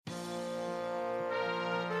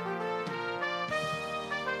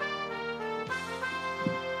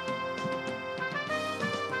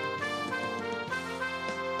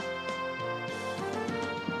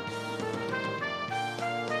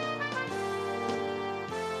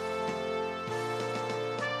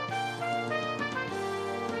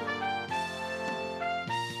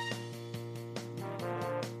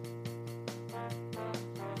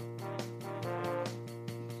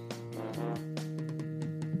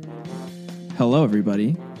Hello,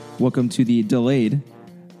 everybody. Welcome to the delayed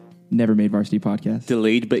Never Made Varsity podcast.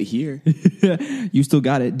 Delayed but here. You still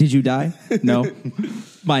got it. Did you die? No.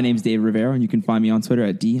 My name's Dave Rivera, and you can find me on Twitter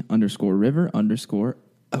at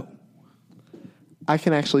D_River_O. I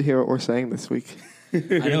can actually hear what we're saying this week. I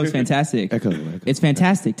know, it's fantastic. Echo. It's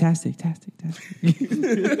fantastic.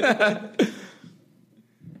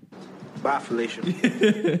 Bye,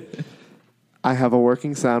 Felicia. I have a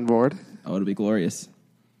working soundboard. Oh, it'll be glorious.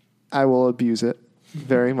 I will abuse it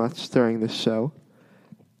very much during this show.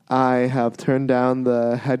 I have turned down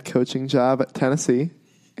the head coaching job at Tennessee,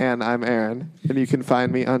 and I'm Aaron. And you can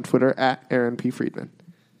find me on Twitter at Aaron P. Friedman.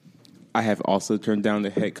 I have also turned down the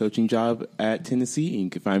head coaching job at Tennessee, and you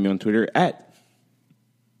can find me on Twitter at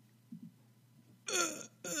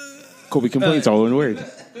Colby Complaints, all in word.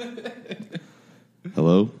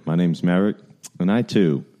 Hello, my name's Maverick, and I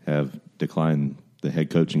too have declined the head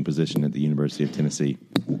coaching position at the University of Tennessee.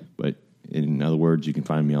 But in other words, you can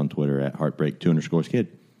find me on Twitter at Heartbreak2_kid.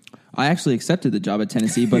 I actually accepted the job at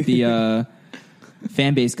Tennessee, but the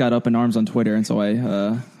fan base got up in arms on Twitter, and so I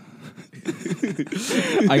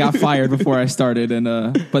got fired before I started. And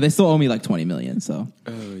but they still owe me like $20 million. So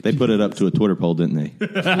They put it up to a Twitter poll, didn't they?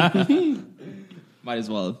 might as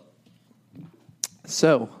well.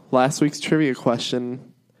 So, last week's trivia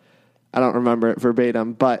question, I don't remember it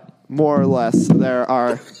verbatim, but more or less, there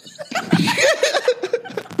are...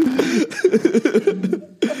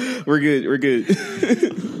 We're good.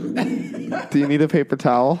 Do you need a paper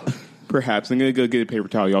towel? Perhaps. I'm going to go get a paper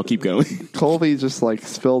towel. Y'all keep going. Colby just,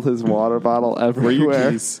 spilled his water bottle Where you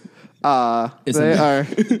everywhere. keys? They are...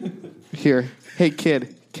 Here. Hey,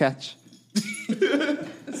 kid, catch.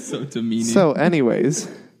 So demeaning. So, anyways,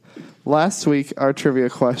 last week, our trivia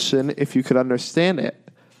question, if you could understand it,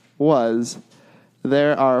 was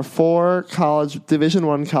there are 4 Division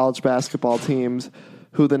I college basketball teams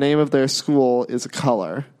who the name of their school is a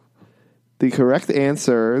color. The correct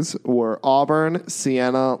answers were Auburn,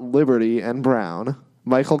 Siena, Liberty, and Brown.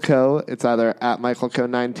 Michael Coe, it's either at Michael Coe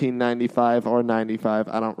 1995 or 95,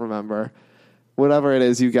 I don't remember. Whatever it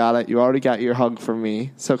is, you got it. You already got your hug from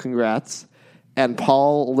me, so congrats. And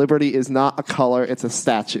Paul, Liberty is not a color, it's a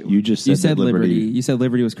statue. You said Liberty. You said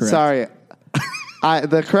Liberty was correct. Sorry.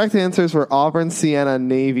 The correct answers were Auburn, Siena,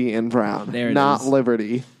 Navy, and Brown. There it not is.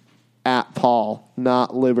 Liberty. At Paul,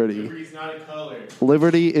 not Liberty. Liberty's not a color.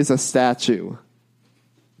 Liberty is a statue.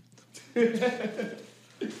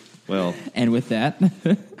 Well, And with that,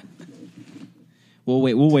 we'll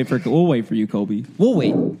wait for you, Colby. We'll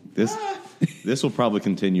wait. this will probably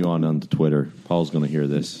continue on the Twitter. Paul's going to hear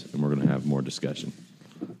this, and we're going to have more discussion.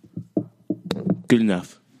 Good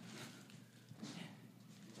enough.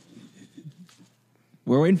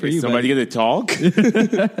 We're waiting for Is you. somebody going to talk?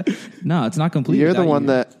 No, it's not complete. You're the without one you.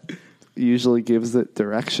 that usually gives it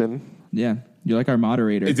direction. Yeah, you're like our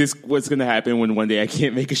moderator. Is this what's going to happen when one day I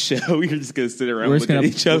can't make a show? You're just going to sit around looking at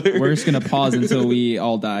each other? We're just gonna pause until we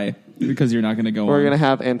all die because you're not gonna go. We're on. going to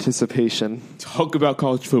have anticipation. Talk about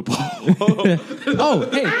college football. Oh,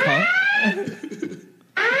 hey, Paul.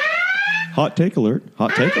 Hot take alert.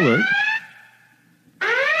 Hot take alert.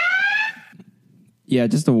 Yeah,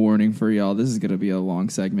 just a warning for y'all. This is gonna be a long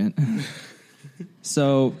segment.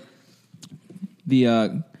 So,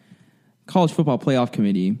 the College Football Playoff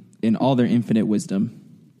Committee, in all their infinite wisdom,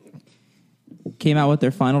 came out with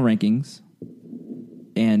their final rankings,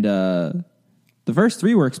 and the first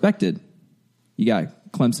 3 were expected. You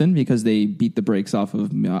got Clemson because they beat the brakes off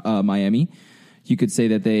of Miami. You could say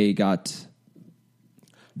that they got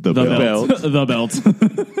The belt. the belt.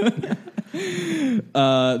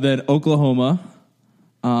 Then Oklahoma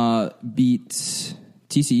beat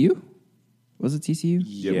TCU. Was it TCU?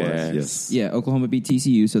 Yes. Yeah, Oklahoma beat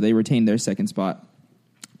TCU, so they retained their second spot.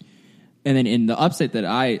 And then in the upset that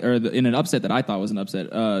in an upset that I thought was an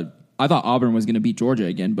upset, I thought Auburn was going to beat Georgia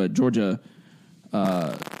again, but Georgia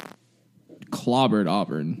clobbered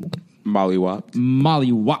Auburn.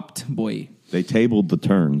 Molly-whopped, boy. They tabled the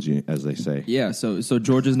turns, as they say. Yeah, so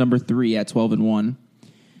Georgia's number 3 at 12-1.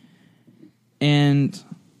 And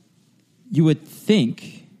you would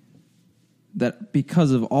think that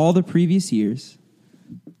because of all the previous years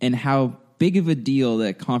and how big of a deal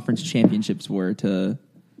that conference championships were to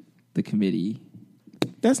the committee.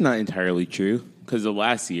 That's not entirely true because of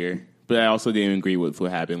last year, but I also didn't agree with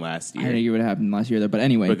what happened last year. I didn't agree what happened last year there, but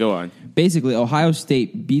anyway. But go on. Basically, Ohio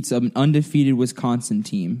State beats an undefeated Wisconsin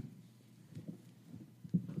team,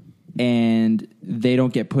 and they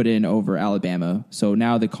don't get put in over Alabama. So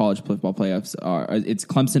now the college football playoffs it's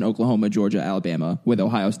Clemson, Oklahoma, Georgia, Alabama, with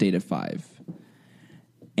Ohio State at 5.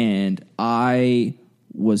 And I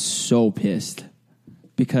was so pissed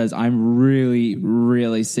because I'm really,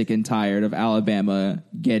 really sick and tired of Alabama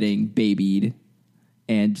getting babied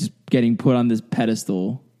and just getting put on this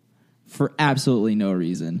pedestal for absolutely no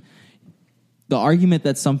reason. The argument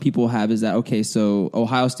that some people have is that, okay, so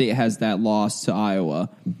Ohio State has that loss to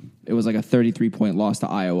Iowa. It was like a 33-point loss to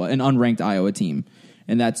Iowa, an unranked Iowa team.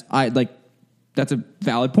 And that's a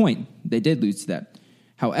valid point. They did lose to that.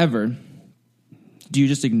 However, do you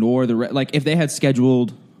just ignore if they had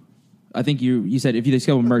scheduled, I think you said if you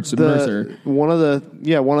scheduled Mercer. One of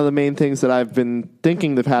the main things that I've been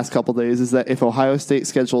thinking the past couple days is that if Ohio State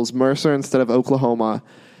schedules Mercer instead of Oklahoma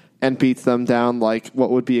and beats them down like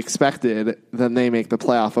what would be expected, then they make the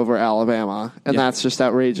playoff over Alabama. And that's just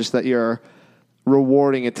outrageous that you're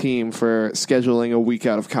rewarding a team for scheduling a week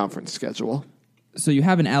out of conference schedule. So you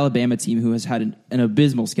have an Alabama team who has had an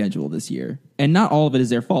abysmal schedule this year. And not all of it is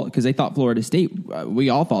their fault because they thought Florida State, we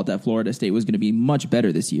all thought that Florida State was going to be much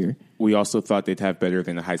better this year. We also thought they'd have better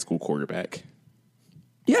than a high school quarterback.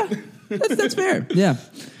 Yeah, that's fair. Yeah.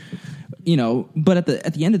 But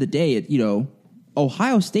at the end of the day,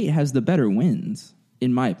 Ohio State has the better wins,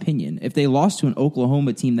 in my opinion. If they lost to an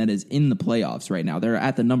Oklahoma team that is in the playoffs right now, they're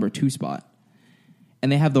at the number 2 spot.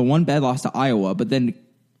 And they have the one bad loss to Iowa, but then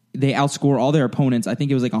they outscore all their opponents. I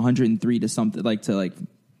think it was like 103 to something, like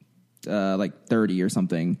 30 or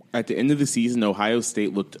something. At the end of the season, Ohio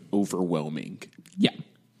State looked overwhelming. Yeah.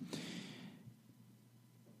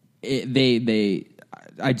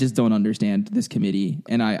 I just don't understand this committee,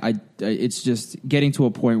 and it's just getting to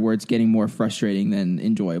a point where it's getting more frustrating than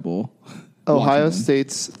enjoyable. Ohio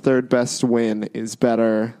State's third best win is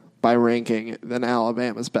better by ranking than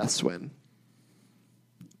Alabama's best win.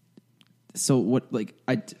 So what?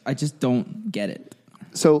 I just don't get it.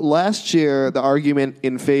 So last year, the argument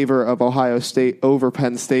in favor of Ohio State over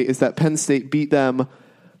Penn State is that Penn State beat them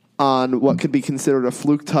on what could be considered a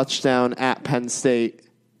fluke touchdown at Penn State.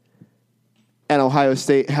 And Ohio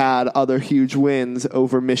State had other huge wins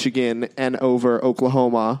over Michigan and over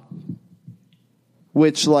Oklahoma,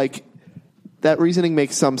 which, that reasoning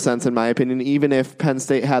makes some sense in my opinion, even if Penn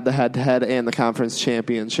State had the head-to-head and the conference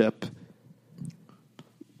championship.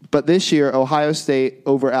 But this year, Ohio State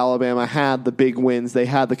over Alabama had the big wins. They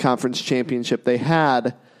had the conference championship. They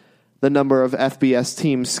had the number of FBS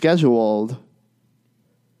teams scheduled.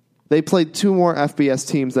 They played 2 more FBS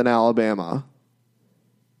teams than Alabama.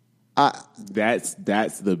 That's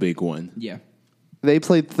the big one. Yeah. They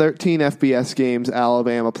played 13 FBS games.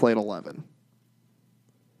 Alabama played 11.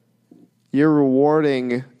 You're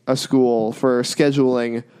rewarding a school for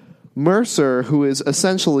scheduling Mercer, who is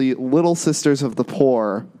essentially Little Sisters of the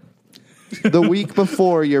Poor, the week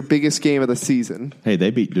before your biggest game of the season. Hey,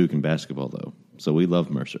 they beat Duke in basketball, though, so we love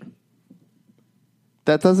Mercer.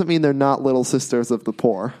 That doesn't mean they're not Little Sisters of the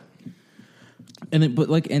Poor. And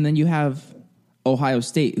then you have Ohio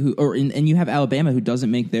State and you have Alabama who doesn't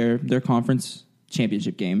make their conference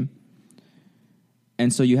championship game.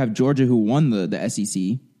 And so you have Georgia who won the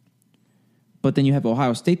SEC. But then you have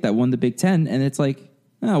Ohio State that won the Big Ten, and it's like,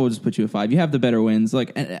 we'll just put you at 5. You have the better wins.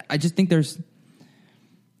 And I just think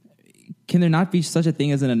can there not be such a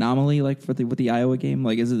thing as an anomaly with the Iowa game?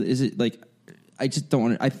 Is it I just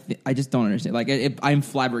don't understand. I'm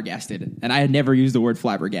flabbergasted, and I had never used the word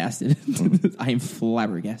flabbergasted. I am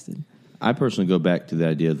flabbergasted. I personally go back to the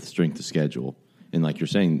idea of the strength of schedule. And like you're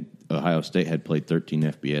saying, Ohio State had played 13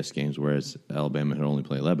 FBS games, whereas Alabama had only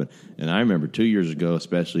played 11. And I remember 2 years ago,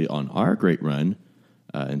 especially on our great run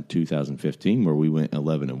in 2015, where we went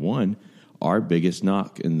 11-1, our biggest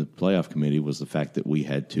knock in the playoff committee was the fact that we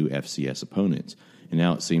had 2 FCS opponents. And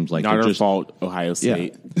now it seems like not our fault, Ohio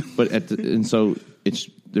State. Yeah, but so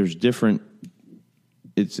there's different.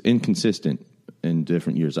 It's inconsistent in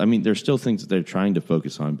different years. I mean, there's still things that they're trying to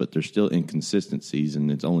focus on, but there's still inconsistencies, and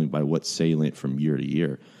it's only by what's salient from year to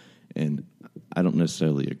year. And I don't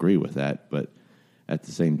necessarily agree with that, but at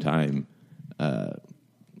the same time,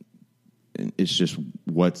 it's just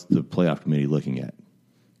what's the playoff committee looking at.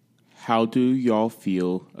 How do y'all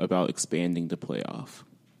feel about expanding the playoff?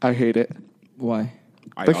 I hate it. Why?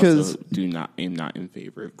 Because I am not in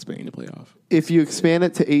favor of expanding the playoff. If you expand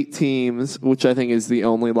it to 8 teams, which I think is the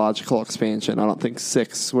only logical expansion, I don't think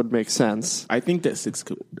 6 would make sense. I think that 6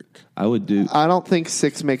 could work. I don't think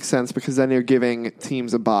 6 makes sense because then you're giving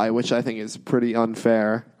teams a bye, which I think is pretty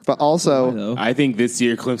unfair. But also, I think this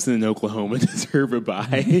year Clemson and Oklahoma deserve a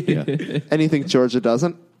bye. Yeah. And you think Georgia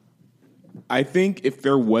doesn't? I think if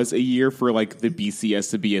there was a year for the BCS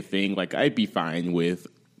to be a thing, I'd be fine with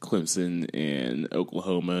Clemson and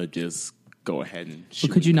Oklahoma just go ahead and shoot.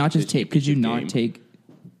 But could you not take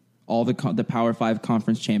all the Power 5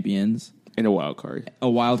 conference champions And a wild card. a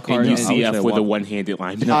wild card. And and- UCF with a one-handed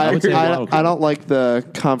line. I, would say wild card. I don't like the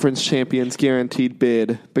conference champions guaranteed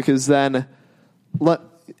bid because then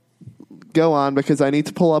go on because I need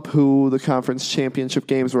to pull up who the conference championship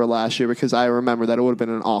games were last year because I remember that it would have been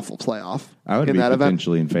an awful playoff. I would in be that event.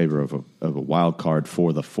 potentially in favor of a wild card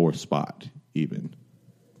for the 4th spot, even,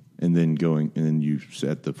 and then you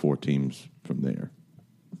set the 4 teams from there.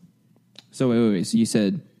 So wait. So you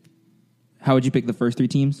said, how would you pick the first 3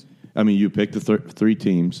 teams? I mean, you pick the 3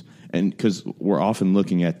 teams, and because we're often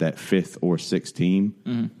looking at that 5th or 6th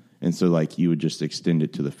team, and so like you would just extend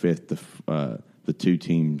it to the 5th. The 2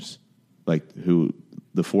 teams, like who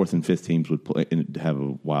the 4th and 5th teams would play and have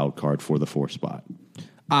a wild card for the 4th spot.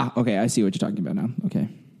 Okay, I see what you're talking about now. Okay.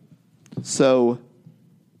 So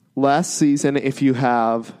last season, if you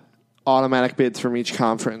have automatic bids from each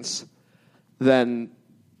conference, then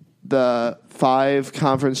the 5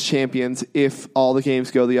 conference champions, if all the games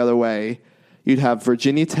go the other way, you'd have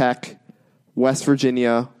Virginia Tech, West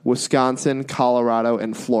Virginia, Wisconsin, Colorado,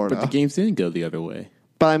 and Florida. But the games didn't go the other way.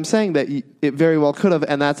 But I'm saying that it very well could have,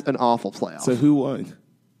 and that's an awful playoff. So who won?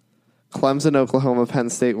 Clemson, Oklahoma,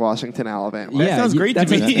 Penn State, Washington, Alabama. That sounds great to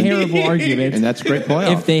That's me. a terrible argument. And that's a great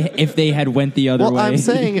playoff. if they had went the other Well, way. I'm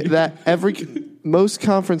saying that most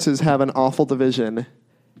conferences have an awful division,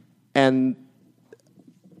 and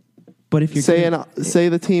but if you're say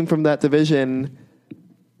the team from that division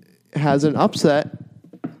has an upset,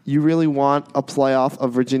 you really want a playoff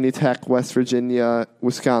of Virginia Tech, West Virginia,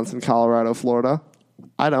 Wisconsin, Colorado, Florida?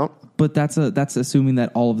 I don't. but that's assuming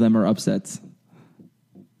that all of them are upsets.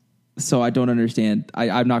 So I don't understand.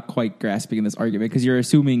 I'm not quite grasping this argument because you're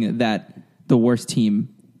assuming that the worst team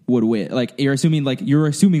would win. Like you're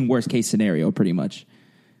assuming worst case scenario pretty much.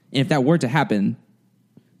 And if that were to happen,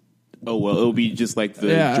 Oh, well, it'll be just like the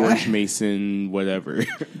Yeah. George Mason whatever.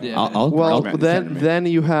 Well, I'll- then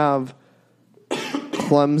you have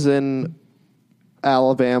Clemson,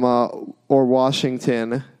 Alabama, or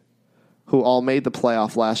Washington, who all made the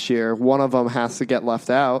playoff last year. One of them has to get left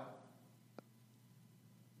out.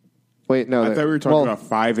 Wait, no. I thought we were talking about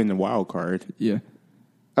 5 in the wild card. yeah.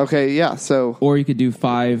 Okay, yeah. So Or you could do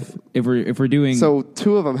 5 if we're doing. so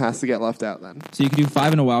 2 of them has to get left out then. So you could do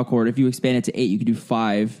 5 in a wild card. If you expand it to 8, you could do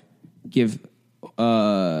 5. Give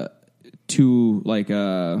 2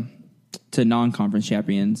 to non-conference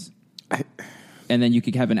champions, and then you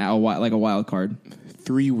could have a wild card.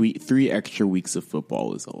 3 extra weeks of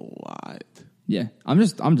football is a lot. Yeah, I'm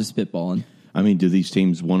just spitballing. I mean, do these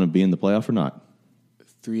teams want to be in the playoff or not?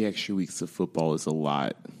 3 extra weeks of football is a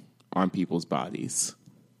lot on people's bodies.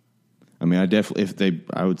 I mean,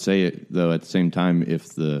 I would say it though. At the same time,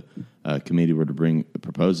 if the committee were to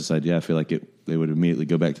propose this idea, I feel like they would immediately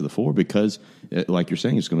go back to the 4 because, like you're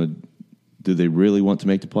saying, it's going to. Do they really want to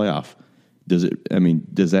make the playoff? Does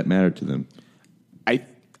that matter to them?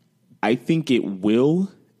 I think it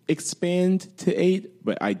will expand to 8,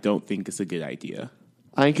 but I don't think it's a good idea.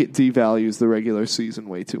 I think it devalues the regular season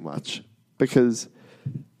way too much because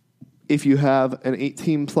if you have an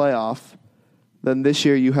 8-team playoff, then this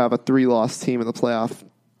year you have a 3-loss team in the playoff.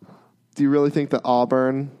 Do you really think that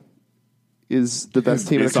Auburn is the best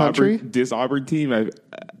team in the country? This Auburn team,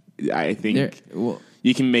 I think Well,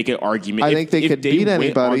 you can make an argument. I think they could beat went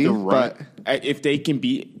anybody, on the run- if they can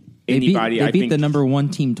beat they anybody, beat I think the number 1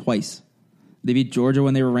 team twice. They beat Georgia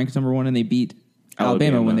when they were ranked number 1, and they beat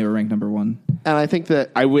Alabama when they were ranked number 1. And I think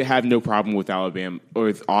that I would have no problem with Alabama or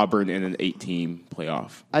with Auburn in an 8-team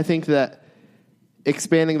playoff. I think that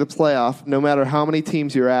expanding the playoff, no matter how many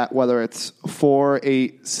teams you're at, whether it's 4,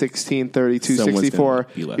 8, 16, 32, Someone's 64,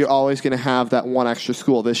 gonna be left you're out. always going to have that one extra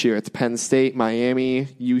school. This year it's Penn State, Miami,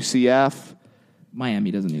 UCF.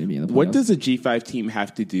 Miami doesn't need to be in the playoffs. What does a G5 team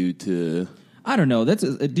have to do to... I don't know.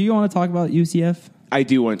 Do you want to talk about UCF? I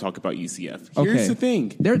do want to talk about UCF. Okay. Here's the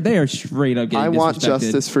thing. They are straight up getting I want disrespected.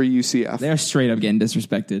 justice for UCF. They are straight up getting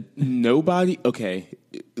disrespected. Nobody... Okay.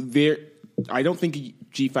 I don't think a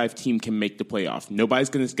G5 team can make the playoff. Nobody's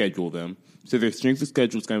going to schedule them. So their strength of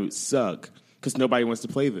schedule is going to suck because nobody wants to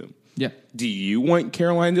play them. Yeah. Do you want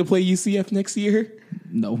Carolina to play UCF next year?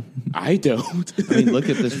 No. I don't. I mean, look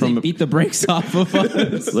at this They from the beat the brakes off of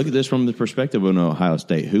us. look at this from the perspective of Ohio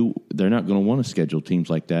State. They're not going to want to schedule teams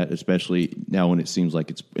like that, especially now when it seems like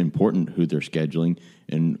it's important who they're scheduling,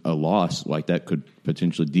 and a loss like that could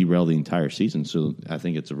potentially derail the entire season. So I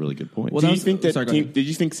think it's a really good point. Well, Do that you was- think that sorry, go team, ahead. did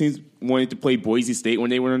you think teams wanted to play Boise State when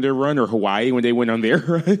they went on their run, or Hawaii when they went on their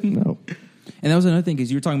run? no. And that was another thing because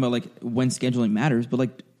you were talking about like when scheduling matters, but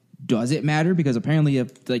like, does it matter? Because apparently,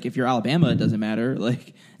 if you're Alabama, it doesn't matter.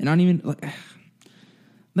 Like, and I don't even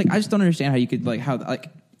like I just don't understand how you could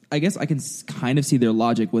I guess I can kind of see their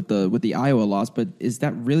logic with the Iowa loss, but is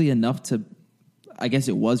that really enough to? I guess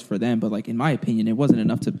it was for them, but like in my opinion, it wasn't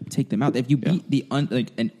enough to take them out. If you beat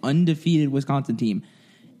an undefeated Wisconsin team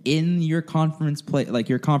in your conference play, like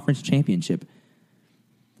your conference championship,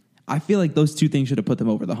 I feel like those two things should have put them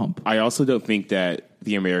over the hump. I also don't think that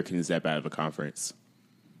the American is that bad of a conference.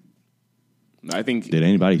 I think. Did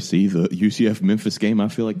anybody see the UCF Memphis game? I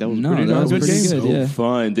feel like that was No, pretty that darn was good pretty game. good. So yeah.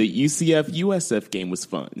 fun. The UCF USF game was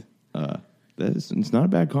fun. It's not a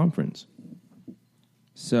bad conference.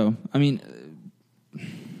 So I mean,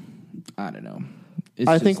 I don't know.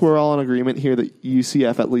 I think we're all in agreement here that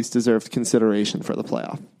UCF at least deserved consideration for the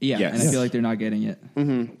playoff. yeah, Yes. and I feel like they're not getting it.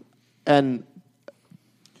 And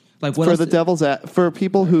Like what for else the Devils, for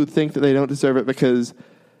people who think that they don't deserve it because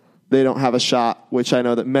they don't have a shot, which I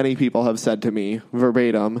know that many people have said to me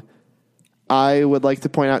verbatim, I would like to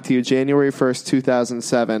point out to you January 1st,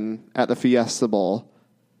 2007 at the Fiesta Bowl,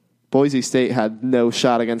 Boise State had no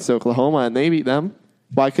shot against Oklahoma and they beat them.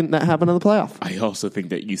 Why couldn't that happen in the playoff? I also think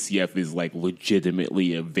that UCF is like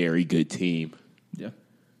legitimately a very good team. Yeah.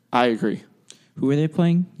 I agree. Who are they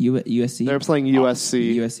playing? USC. They're playing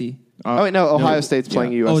USC. USC. Oh, wait, no, Ohio State's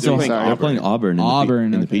playing USC. Oh, it's Ohio- sorry. They're playing Auburn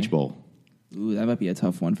in the okay. Peach Bowl. Ooh, that might be a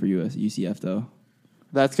tough one for UCF though.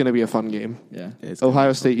 That's going to be a fun game. Yeah. It's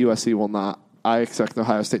Ohio State, USC will not. I expect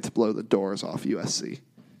Ohio State to blow the doors off USC.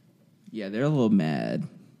 Yeah, they're a little mad.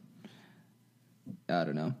 I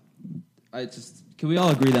don't know. Can we all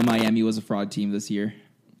agree that Miami was a fraud team this year?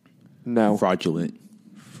 No. fraudulent.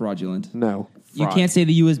 Fraudulent. No. You Fraud. can't say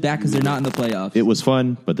the U is back because they're not in the playoffs. It was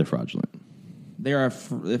fun, but they're fraudulent. They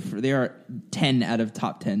are 10 out of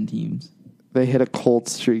top 10 teams. They hit a cold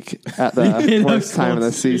streak at the worst time of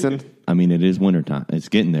the season. I mean, it is wintertime. It's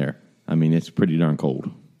getting there. I mean, it's pretty darn cold.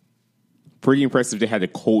 Pretty impressive they had a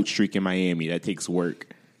cold streak in Miami. That takes work.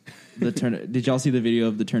 Did y'all see the video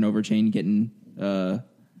of the turnover chain getting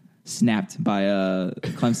snapped by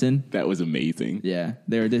Clemson? That was amazing. Yeah,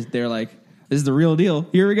 they're like, this is the real deal.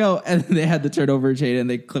 Here we go, and they had the turnover chain and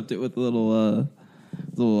they clipped it with little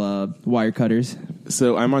wire cutters.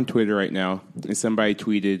 So I'm on Twitter right now, and somebody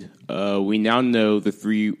tweeted, we now know the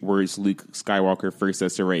 3 words Luke Skywalker first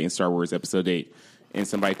says to Rey in Star Wars Episode 8. And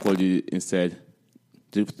somebody quoted it and said,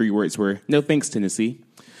 the 3 words were, no thanks, Tennessee.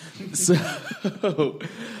 So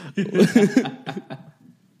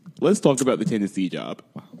let's talk about the Tennessee job.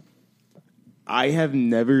 I have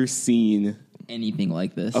never seen Anything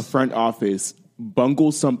like this? a front office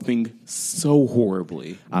bungle something so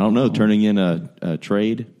horribly. I don't know. Turning in a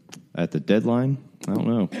trade at the deadline? I don't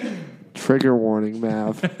know. Trigger warning,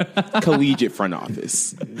 Mav. Collegiate front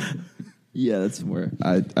office. Yeah, that's where.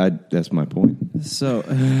 That's my point. So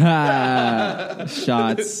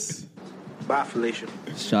shots. Bye, Felicia.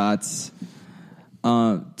 Shots.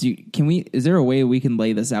 Is there a way we can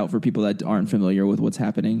lay this out for people that aren't familiar with what's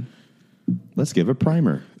happening? Let's give a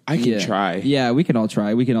primer. I can Yeah. try. Yeah, we can all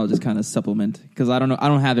try. We can all just kind of supplement because I don't know. I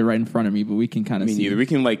don't have it right in front of me, but we can kind of Me see. neither. We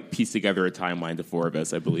can piece together a timeline, the 4 of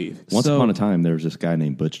us, I believe. Once So- upon a time, there was this guy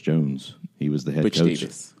named Butch Jones. He was the head Butch coach.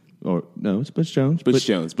 Davis. Or no, it's Butch Jones. Butch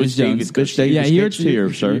Jones. Butch Butch Jones. Davis. Butch Davis. Yeah, you're coached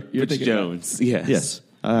here, sir. you're Butch thinking- Jones. Yes. Yes.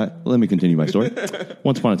 Let me continue my story.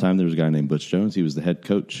 Once upon a time, there was a guy named Butch Jones. He was the head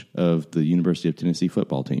coach of the University of Tennessee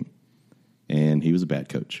football team. And he was a bad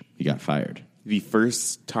coach. He got fired. The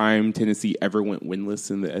first time Tennessee ever went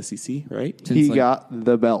winless in the SEC, right? He like- got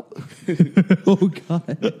the belt. Oh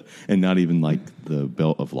God! And not even like the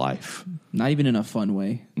belt of life. Not even in a fun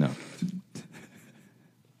way. No.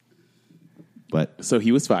 But So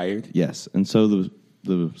he was fired. yes. And so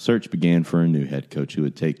the search began for a new head coach who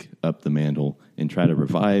would take up the mantle and try to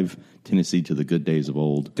revive Tennessee to the good days of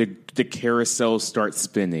old. The carousel starts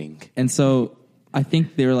spinning. And so I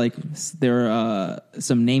think there are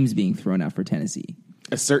some names being thrown out for Tennessee.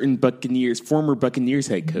 A certain former Buccaneers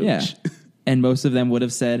head coach. Yeah, and most of them would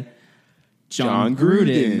have said John John Gruden.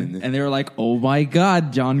 Gruden. And they were like, "Oh my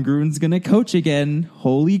God, John Gruden's gonna coach again!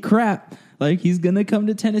 Holy crap! Like he's gonna come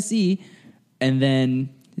to Tennessee." And then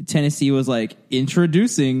Tennessee was like,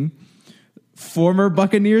 introducing former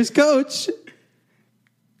Buccaneers coach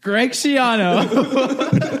Greg Schiano.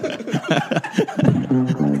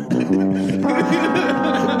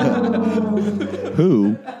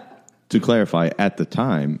 Who, to clarify, at the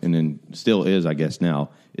time, and then still is, I guess now,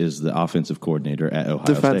 is the offensive coordinator at Ohio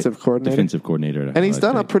State. Defensive coordinator. Defensive coordinator at Ohio And he's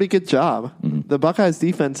done a State. pretty good job. The Buckeyes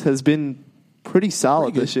defense has been pretty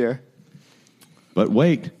solid this year. But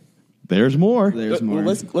wait, there's more. There's more.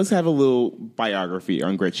 Well, let's have a little biography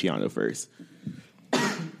on Greg Schiano first.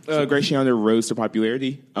 Greg Schiano rose to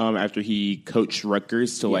popularity after he coached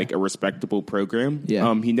Rutgers to like a respectable program.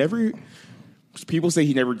 Yeah. He never People say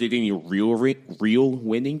he never did any real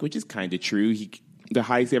winning, which is kind of true. The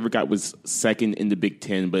highest he ever got was second in the Big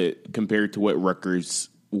Ten, but compared to what Rutgers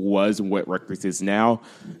was and what Rutgers is now,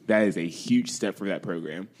 that is a huge step for that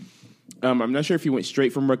program. I'm not sure if he went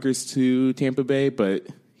straight from Rutgers to Tampa Bay, but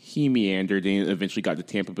he meandered and eventually got to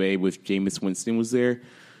Tampa Bay with Jameis Winston was there.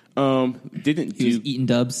 He was eating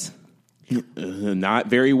dubs. Not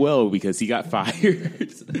very well because he got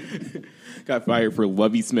fired. Got fired for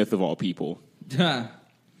Lovie Smith of all people.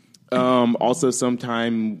 Also,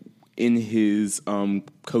 sometime in his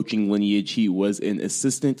coaching lineage, he was an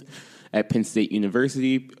assistant at Penn State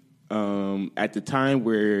University at the time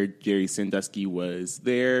where Jerry Sandusky was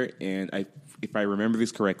there. And if I remember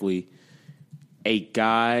this correctly, a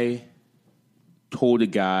guy told a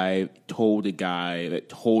guy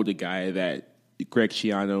that Greg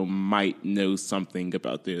Schiano might know something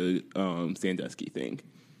about the Sandusky thing,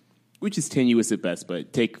 which is tenuous at best,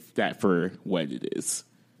 but take that for what it is.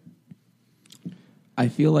 I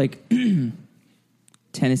feel like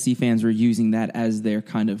Tennessee fans were using that as their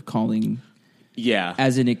kind of calling,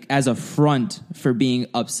 as a front for being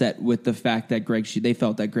upset with the fact that they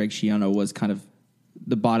felt that Greg Schiano was kind of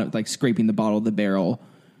the bottom, like scraping the bottom of the barrel,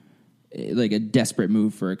 like a desperate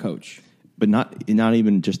move for a coach. But not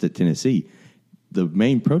even just at Tennessee. The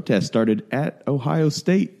main protest started at Ohio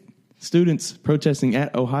State. Students protesting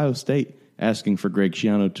at Ohio State asking for Greg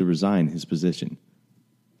Schiano to resign his position.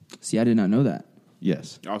 See, I did not know that.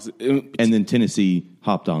 Yes. Also, and then Tennessee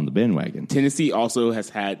hopped on the bandwagon. Tennessee also has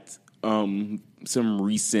had some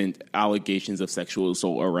recent allegations of sexual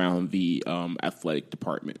assault around the athletic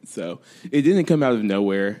department. So it didn't come out of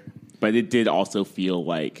nowhere, but it did also feel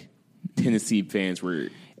like Tennessee fans were...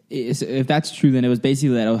 If that's true, then it was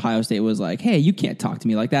basically that Ohio State was like, hey, you can't talk to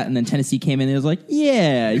me like that. And then Tennessee came in and it was like,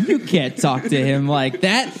 yeah, you can't talk to him like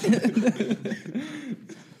that.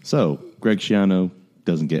 So Greg Schiano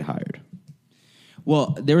doesn't get hired.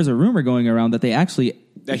 Well, there was a rumor going around that they actually...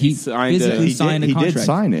 he signed a contract. He did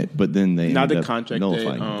sign it, but then they not ended a up contract,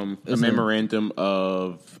 nullifying it. a memorandum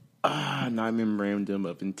of not a memorandum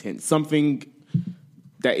of intent, something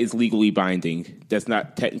that is legally binding. That's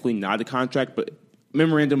not technically not a contract, but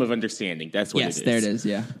memorandum of understanding. That's what it is. Yes, there it is.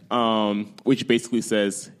 Yeah. Which basically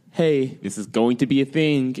says, hey, this is going to be a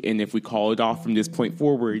thing, and if we call it off from this point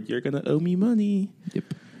forward, you're going to owe me money. Yep.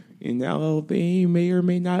 And now they may or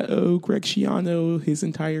may not owe Greg Schiano his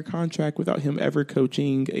entire contract without him ever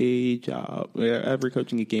coaching a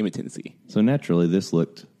game at Tennessee. So naturally, this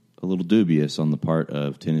looked a little dubious on the part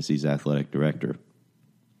of Tennessee's athletic director.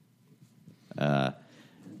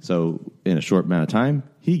 So in a short amount of time,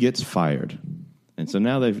 he gets fired. And so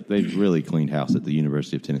now they've really cleaned house at the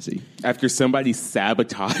University of Tennessee. After somebody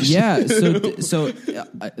sabotaged. Yeah, so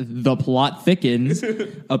the plot thickens.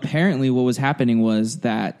 Apparently what was happening was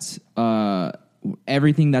that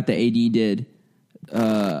everything that the AD did,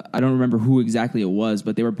 I don't remember who exactly it was,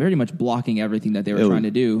 but they were pretty much blocking everything that they were trying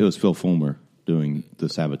to do. It was Phil Fulmer doing the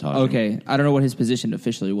sabotage. Okay, I don't know what his position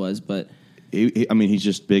officially was, but... he's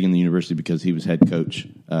just big in the university because he was head coach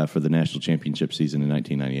for the national championship season in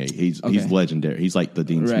 1998. He's legendary. He's like the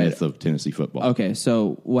Dean Smith of Tennessee football. Okay,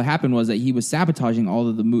 so what happened was that he was sabotaging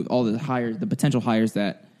all the hires, the potential hires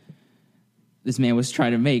that this man was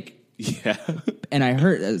trying to make. Yeah, and I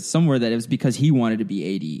heard somewhere that it was because he wanted to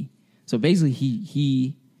be AD. So basically,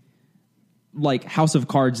 he like House of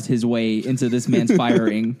Cards his way into this man's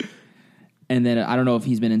firing. And then I don't know if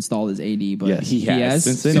he's been installed as AD, but yes, he has.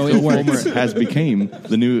 Since then, so Phil it works. Fulmer has become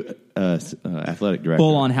the new athletic director.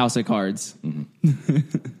 Full on House of Cards.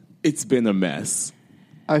 Mm-hmm. It's been a mess.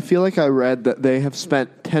 I feel like I read that they have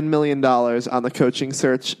spent $10 million on the coaching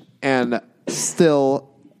search and still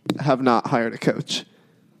have not hired a coach.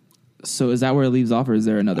 So is that where it leaves off, or is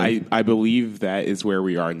there another? I believe that is where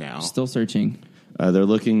we are now. Still searching. They're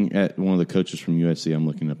looking at one of the coaches from USC. I'm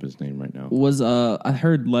looking up his name right now. I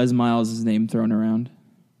heard Les Miles' name thrown around.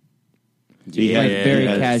 Yeah, very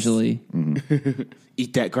casually. Mm-hmm.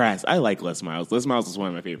 Eat that grass. I like Les Miles. Les Miles is one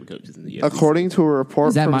of my favorite coaches in the SEC. According to a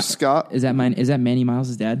report from Scott... Is that Manny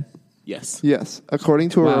Miles' dad? Yes. Yes. According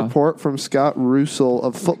to a report from Scott Russell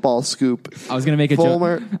of Football Scoop... I was going to make a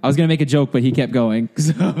joke. I was going to make a joke, but he kept going.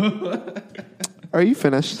 Are you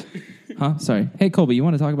finished? Huh? Sorry. Hey, Colby, you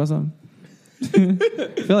want to talk about something? I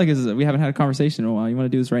feel like we haven't had a conversation in a while. You want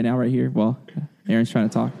to do this right now, right here? Well, Aaron's trying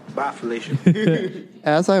to talk. Biflation.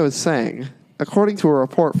 As I was saying, according to a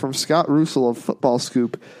report from Scott Russell of Football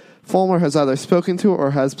Scoop, Fulmer has either spoken to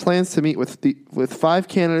or has plans to meet with 5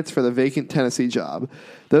 candidates for the vacant Tennessee job.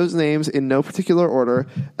 Those names, in no particular order: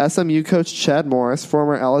 SMU coach Chad Morris,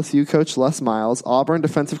 former LSU coach Les Miles, Auburn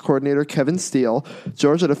defensive coordinator Kevin Steele,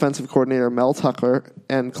 Georgia defensive coordinator Mel Tucker,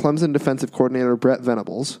 and Clemson defensive coordinator Brett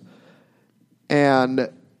Venables. And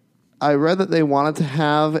I read that they wanted to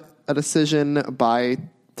have a decision by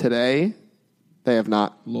today. They have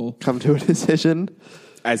not come to a decision.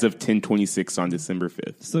 As of 10:26 on December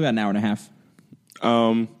 5th. Still got an hour and a half.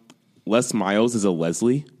 Les Miles is a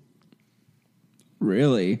Leslie.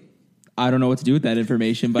 Really? I don't know what to do with that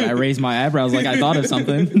information, but I raised my eyebrows like I thought of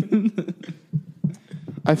something.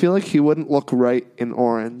 I feel like he wouldn't look right in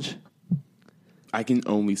orange. I can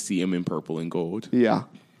only see him in purple and gold. Yeah.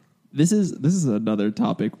 This is another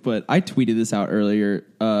topic, but I tweeted this out earlier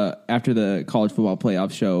after the college football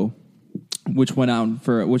playoff show, which went on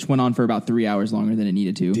for about 3 hours longer than it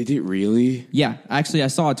needed to. Did it really? Yeah, actually, I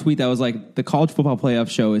saw a tweet that was like, the college football playoff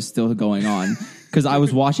show is still going on, because I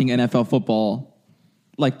was watching NFL football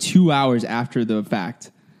like 2 hours after the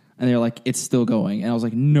fact, and they're like, it's still going, and I was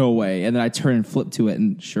like, no way, and then I turned and flipped to it,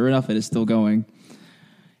 and sure enough, it is still going.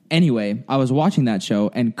 Anyway, I was watching that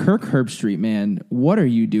show, and Kirk Herbstreit, man, what are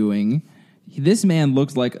you doing? This man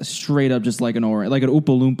looks like straight up just like an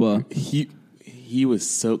Oompa Loompa. He was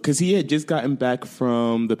so, because he had just gotten back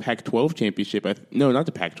from the Pac-12 championship. No, not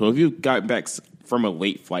the Pac-12. He got back from a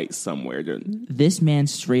late flight somewhere. This man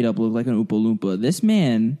straight up looked like an Oompa Loompa. This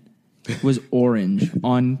man was orange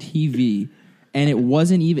on TV, and it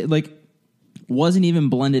wasn't even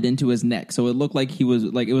blended into his neck. So it looked like he was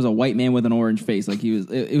like, it was a white man with an orange face. Like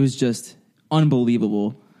it was just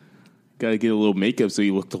unbelievable. Got to get a little makeup so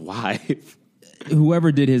he looked alive.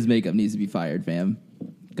 Whoever did his makeup needs to be fired, fam.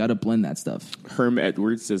 Got to blend that stuff. Herm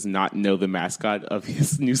Edwards does not know the mascot of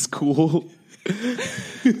his new school.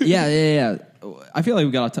 Yeah. I feel like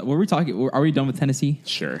we got. Were we talking? Are we done with Tennessee?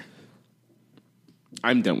 Sure.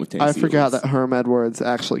 I'm done with Tennessee. I forgot that Herm Edwards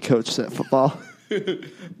actually coached at football.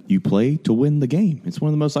 You play to win the game. It's one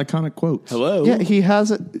of the most iconic quotes. Hello. Yeah, he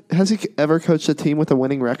hasn't. Has he ever coached a team with a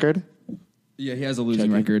winning record? Yeah, he has a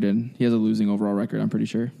losing record, and he has a losing overall record, I'm pretty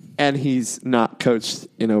sure. And he's not coached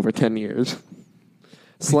in over 10 years.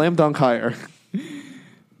 Slam dunk hire.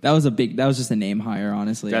 That was just a name hire,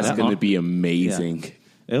 honestly. That's going to be amazing.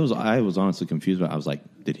 Yeah. I was honestly confused. But I was like,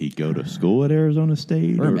 did he go to school at Arizona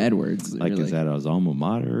State? Herm Edwards. Like, really. is that his alma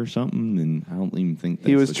mater or something? And I don't even think that's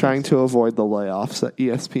He was the trying case. to avoid the layoffs at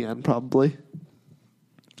ESPN, probably.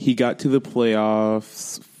 He got to the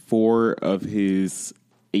playoffs 4 of his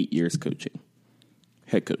 8 years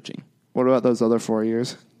head coaching. What about those other 4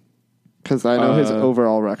 years? Because I know his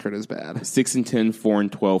overall record is bad. 6-10,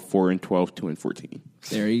 4-12, 4-12, 2-14.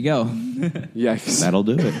 There you go. Yikes. That'll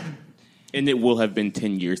do it. And it will have been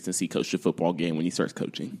 10 years since he coached a football game when he starts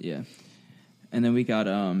coaching. Yeah. And then we got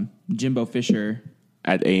Jimbo Fisher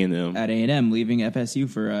At A&M. at A&M, leaving FSU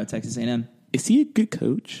for Texas A&M. Is he a good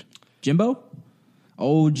coach? Jimbo?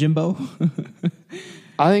 Oh, Jimbo.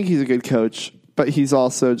 I think he's a good coach, but he's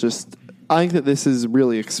also just... I think that this is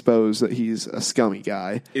really exposed that he's a scummy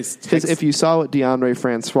guy. Because if you saw what DeAndre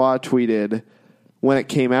Francois tweeted when it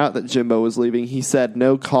came out that Jimbo was leaving, he said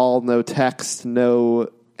no call, no text, no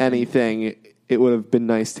anything. It would have been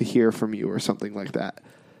nice to hear from you or something like that.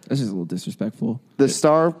 That's just a little disrespectful. The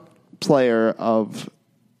star player of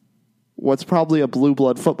what's probably a blue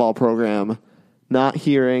blood football program not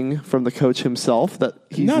hearing from the coach himself that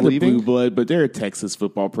he's Not leaving. a blue blood, but they're a Texas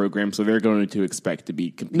football program, so they're going to expect to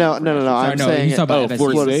be competing. No. I'm saying he's talking about FSU.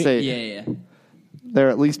 Florida State? Yeah. they're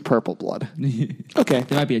at least purple blood. Okay.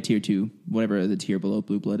 There might be a tier 2, whatever the tier below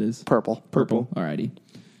blue blood is. Purple. Alrighty.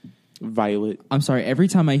 Violet. I'm sorry. Every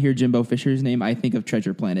time I hear Jimbo Fisher's name, I think of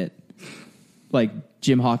Treasure Planet. Like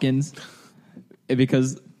Jim Hawkins.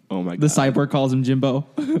 Because Oh my God. the cyborg calls him Jimbo.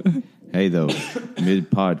 Hey, though,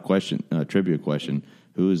 mid-pod question, trivia question.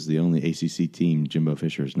 Who is the only ACC team Jimbo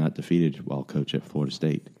Fisher has not defeated while coach at Florida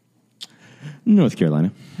State? North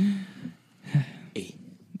Carolina.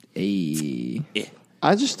 Hey.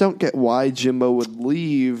 I just don't get why Jimbo would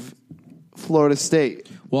leave Florida State.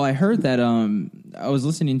 Well, I heard that I was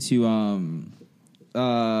listening to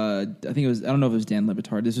I think it was, I don't know if it was Dan Le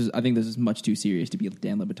Batard. I think this is much too serious to be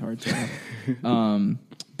Dan Le Batard. So.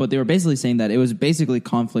 But they were basically saying that it was basically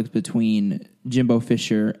conflict between Jimbo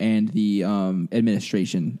Fisher and the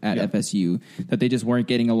administration at FSU, that they just weren't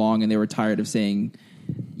getting along and they were tired of saying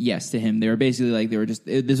yes to him. They were basically like,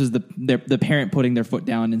 this was the parent putting their foot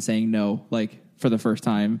down and saying no, like for the first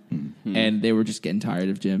time. Mm-hmm. And they were just getting tired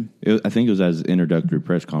of Jim. I think it was at his introductory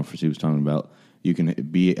press conference he was talking about you can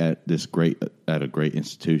be at a great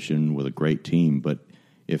institution with a great team, but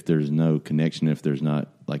if there's no connection, if there's not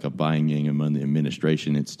like a buying among the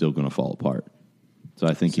administration, it's still going to fall apart. So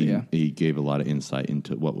I think he gave a lot of insight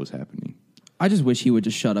into what was happening. I just wish he would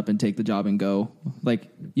just shut up and take the job and go. Like,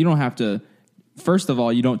 you don't have to. First of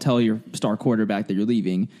all, you don't tell your star quarterback that you're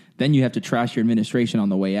leaving. Then you have to trash your administration on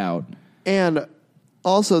the way out. And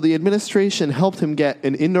also, the administration helped him get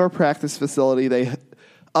an indoor practice facility. They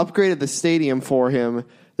upgraded the stadium for him.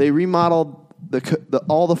 They remodeled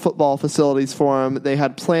all the football facilities for him. They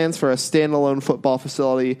had plans for a standalone football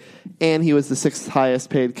facility, and he was the 6th highest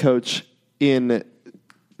paid coach in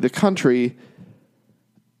the country.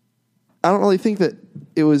 I don't really think that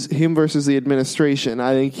it was him versus the administration.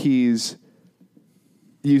 I think he's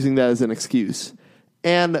using that as an excuse.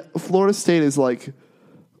 And Florida State is like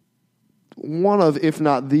one of, if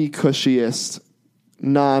not the cushiest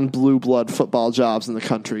non-blue blood football jobs in the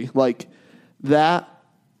country. Like that,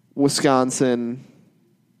 Wisconsin,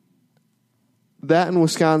 I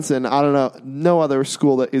don't know, no other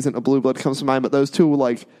school that isn't a blue blood comes to mind, but those two,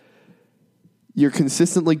 like, you're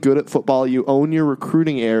consistently good at football. You own your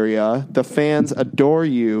recruiting area. The fans adore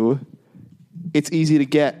you. It's easy to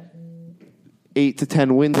get 8 to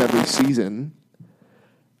 10 wins every season.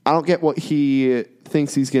 I don't get what he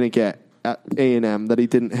thinks he's going to get at A&M that he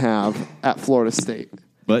didn't have at Florida State.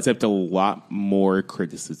 But Except a lot more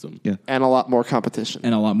criticism. yeah, And a lot more competition.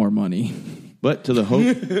 And a lot more money. but to the hope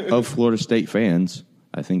of Florida State fans,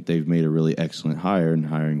 I think they've made a really excellent hire in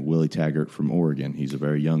hiring Willie Taggart from Oregon. He's a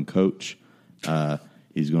very young coach.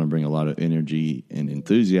 He's going to bring a lot of energy and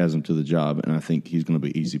enthusiasm to the job, and I think he's going to be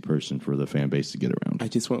an easy person for the fan base to get around. I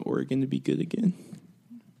just want Oregon to be good again.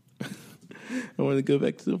 I want to go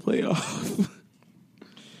back to the playoff.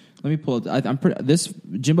 Let me pull it. This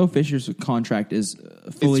Jimbo Fisher's contract is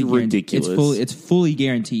fully It's guaranteed. ridiculous. It's fully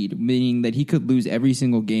guaranteed, meaning that he could lose every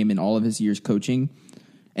single game in all of his years coaching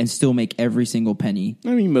and still make every single penny. I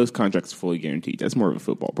mean, most contracts are fully guaranteed. That's more of a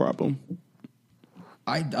football problem.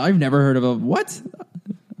 I've never heard of a what?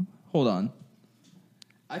 Hold on.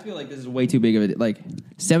 I feel like this is way too big of it. Like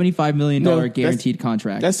 $75 million guaranteed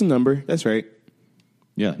contract. That's the number. That's right.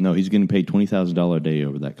 Yeah, no, he's getting paid $20,000 a day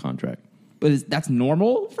over that contract. But that's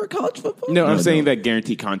normal for college football? No, I'm saying that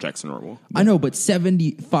guaranteed contracts are normal. I know, but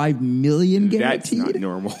 $75 million guaranteed? That's not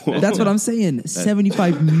normal. That's what I'm saying.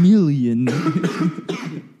 $75 million.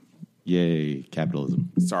 Yay,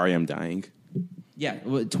 capitalism. Sorry, I'm dying. Yeah,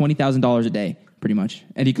 $20,000 a day, pretty much.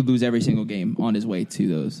 And he could lose every single game on his way to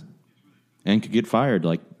those. And could get fired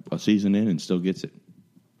like a season in and still gets it.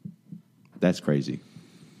 That's crazy.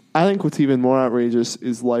 I think what's even more outrageous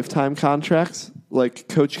is lifetime contracts. Like,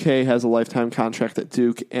 Coach K has a lifetime contract at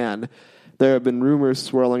Duke, and there have been rumors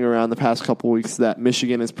swirling around the past couple weeks that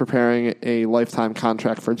Michigan is preparing a lifetime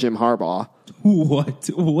contract for Jim Harbaugh. What?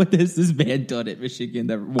 What has this man done at Michigan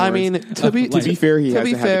that warrants I mean, to be fair, he to be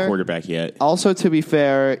hasn't had fair- the quarterback yet. Also, to be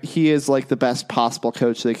fair, he is like the best possible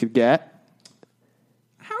coach they could get.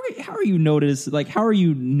 How are you noticed? Like, how are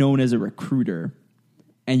you known as a recruiter,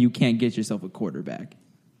 and you can't get yourself a quarterback?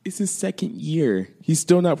 It's his second year. He's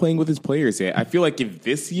still not playing with his players yet. I feel like if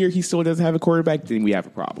this year he still doesn't have a quarterback, then we have a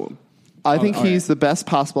problem. I think all he's right. the best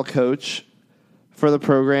possible coach for the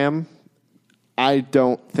program. I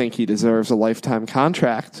don't think he deserves a lifetime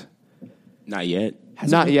contract. Not yet.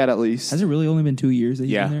 Not yet, at least. Has it really only been 2 years that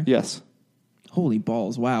he's Yeah. been there? Yes. Holy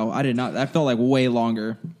balls! Wow, I did not. That felt like way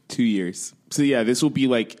longer. 2 years. So yeah, this will be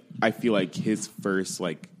like, I feel like his first,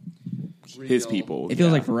 like, his people. It feels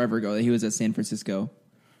Yeah. like forever ago that he was at San Francisco,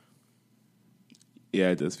 Yeah,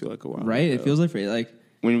 it does feel like a while. right? ago. It feels like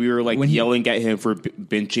when we were like when he- yelling at him for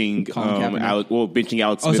benching Colin Kaepernick. benching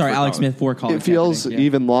Alex oh, Smith. sorry, for Alex Colin. Smith for Colin. It feels Kaepernick, yeah.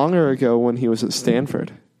 even longer ago when he was at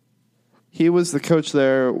Stanford. He was the coach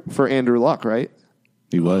there for Andrew Luck, right?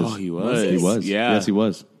 He was. Oh, he was. He was. Yeah. Yes, he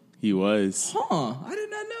was. He was. Huh? I did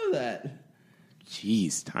not know that.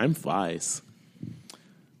 Jeez, time flies.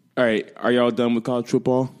 All right, are y'all done with college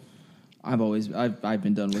football? I've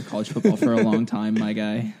been done with college football for a long time, my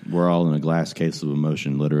guy. We're all in a glass case of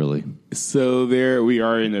emotion, literally. So there we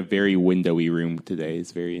are in a very windowy room today.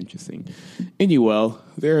 It's very interesting. Anyway,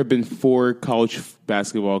 there have been 4 college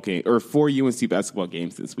basketball games, or 4 UNC basketball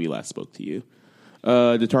games since we last spoke to you.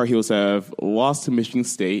 The Tar Heels have lost to Michigan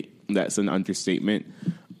State. That's an understatement.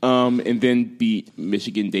 And then beat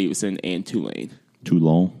Michigan, Davidson, and Tulane. Too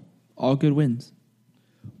long. All good wins.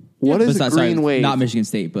 What is a Besides- green sorry, wave? Not Michigan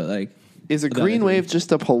State, but like Is a the green other wave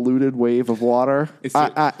just a polluted wave of water? It's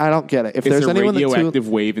I don't get it. If It's there's a anyone radioactive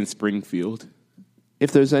wave in Springfield.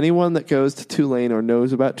 if there's anyone that goes to Tulane or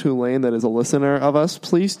knows about Tulane that is a listener of us,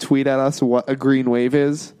 please tweet at us what a green wave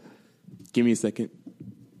is. Give me a second.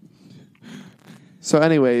 So,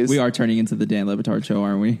 anyways, we are turning into the Dan Le Batard show,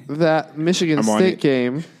 aren't we? that Michigan I'm on State it.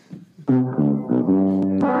 game.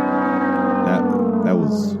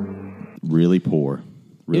 Really poor.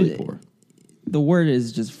 Really It- poor. The word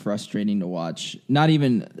is just frustrating to watch. Not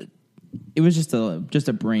even. It was just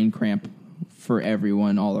a brain cramp for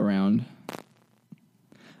everyone all around.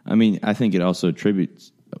 I mean, I think it also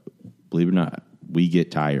attributes, believe it or not, we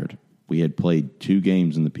get tired. We had played 2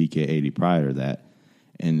 games in the PK 80 prior to that.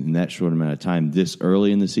 And in that short amount of time, this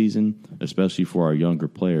early in the season, especially for our younger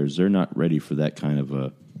players, they're not ready for that kind of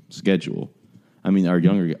a schedule. I mean,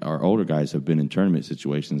 our older guys have been in tournament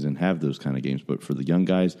situations and have those kind of games. But for the young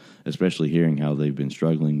guys, especially hearing how they've been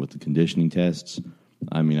struggling with the conditioning tests,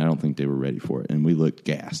 I mean, I don't think they were ready for it. And we looked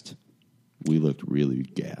gassed. We looked really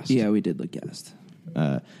gassed. Yeah, we did look gassed.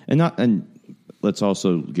 And let's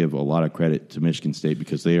also give a lot of credit to Michigan State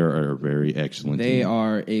because they are a very excellent team. They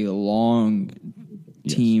are a long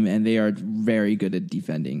team, and they are very good at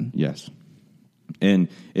defending. Yes. And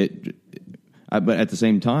but at the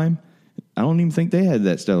same time, I don't even think they had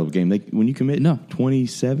that stellar of a game. When you commit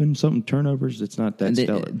 27-something turnovers, it's not that And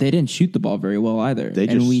stellar. they didn't shoot the ball very well either,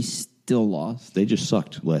 and we still lost. They just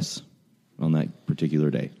sucked less on that particular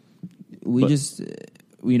day.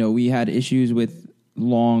 We had issues with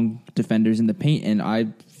long defenders in the paint, and I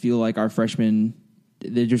feel like our freshmen,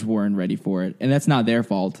 they just weren't ready for it. And that's not their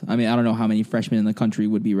fault. I mean, I don't know how many freshmen in the country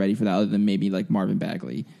would be ready for that other than maybe like Marvin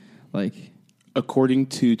Bagley. According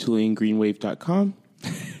to TulaneGreenWave.com,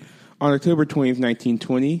 on October 20th,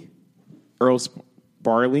 1920, Earl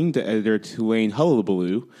Sparling, the editor of Tulane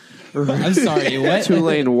Hullabaloo, I'm sorry, what?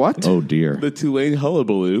 Tulane what? Oh, dear. the Tulane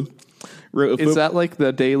Hullabaloo, wrote a Is that like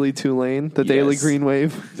the Daily Tulane? The Daily Yes. Green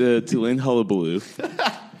Wave? the Tulane Hullabaloo,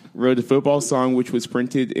 wrote a football song which was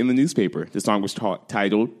printed in the newspaper. The song was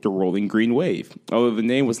titled The Rolling Green Wave. Although the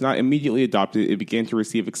name was not immediately adopted, it began to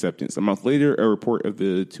receive acceptance. A month later, a report of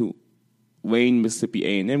the Tulane Mississippi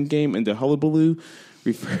A&M game and the Hullabaloo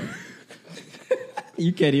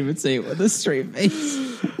You can't even say it with a straight face.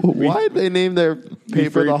 Why'd they name their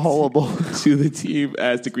paper the Hullable? to the team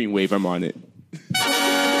as the Green Wave. I'm on it.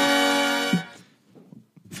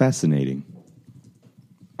 Fascinating.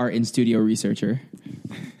 Our in-studio researcher.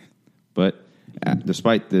 But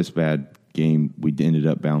despite this bad game, we ended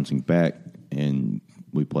up bouncing back, and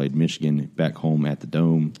we played Michigan back home at the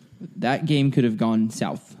Dome. That game could have gone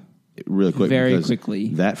south. Really quick. Very because quickly.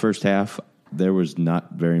 That first half, there was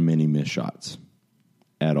not very many missed shots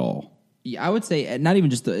at all. Yeah, I would say not even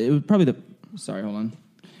just it was probably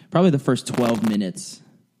probably the first 12 minutes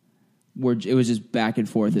where it was just back and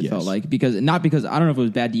forth. It felt like because I don't know if it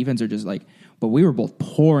was bad defense or just but we were both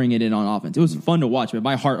pouring it in on offense. It was fun to watch, but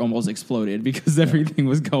my heart almost exploded because everything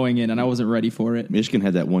was going in and I wasn't ready for it. Michigan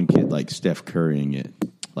had that one kid like Steph Currying it,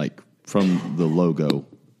 like from the logo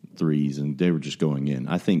threes, and they were just going in.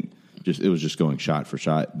 I think it was just going shot for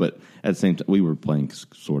shot, but at the same time, we were playing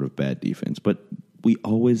sort of bad defense. But we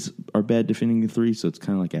always are bad defending the three, so it's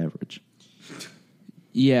kind of like average.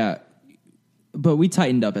 Yeah, but we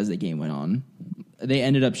tightened up as the game went on. They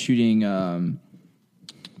ended up shooting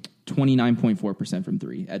 29.4% from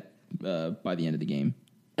three by the end of the game.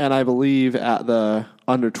 And I believe at the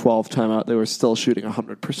under 12 timeout, they were still shooting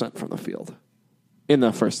 100% from the field in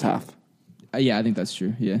the first half. Yeah, I think that's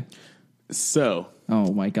true. Yeah. So,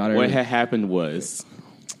 Oh my God! what had happened was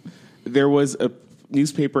there was a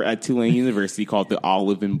newspaper at Tulane University called the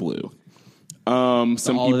Olive and Blue.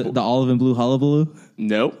 the olive and blue hullabaloo?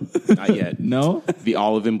 Nope, not yet. No. The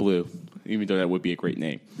Olive and Blue, even though that would be a great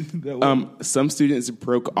name. Some students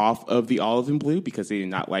broke off of the Olive and Blue because they did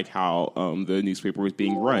not like how the newspaper was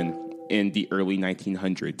being run in the early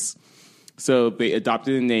 1900s. So they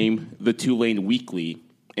adopted the name the Tulane Weekly,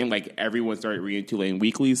 and everyone started reading Tulane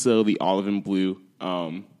Weekly. So the Olive and Blue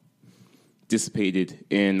dissipated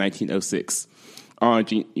in 1906. On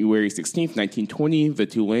January 16th, 1920, the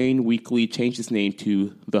Tulane Weekly changed its name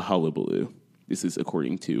to the Hullabaloo. This is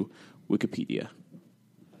according to Wikipedia.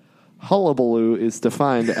 Hullabaloo is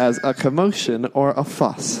defined as a commotion or a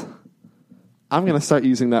fuss. I'm going to start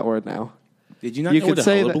using that word now. Did you not You know what could a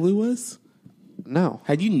say that- hullabaloo was? No.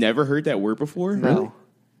 Had you never heard that word before? No.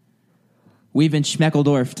 We've been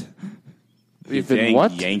schmeckeldorfed. You've been Dang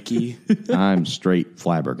what? Yankee. I'm straight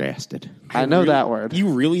flabbergasted. I know that word. You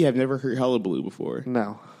really have never heard hullabaloo before.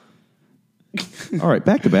 No. All right,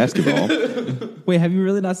 back to basketball. Wait, have you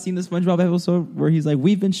really not seen the SpongeBob episode where he's like,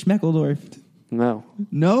 "We've been schmeckeldorfed"? No.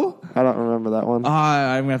 No. I don't remember that one.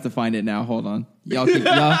 I'm gonna have to find it now. Hold on. Y'all keep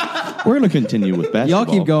We're going to continue with basketball.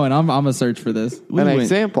 y'all keep going. I'm gonna search for this. We An went-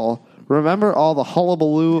 example. Remember all the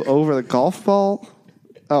hullabaloo over the golf ball?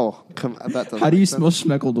 Oh, come on. That doesn't How do you make sense.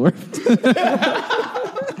 smell schmeckeldorfed?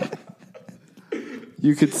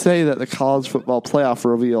 You could say that the college football playoff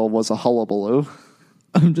reveal was a hullabaloo.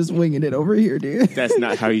 I'm just winging it over here, dude. That's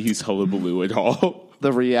not how you use hullabaloo at all.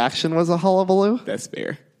 the reaction was a hullabaloo. That's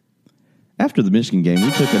fair. After the Michigan game,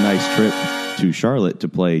 we took a nice trip to Charlotte to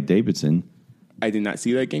play Davidson. I did not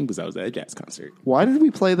see that game because I was at a jazz concert. Why did we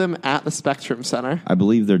play them at the Spectrum Center? I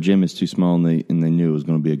believe their gym is too small, and they knew it was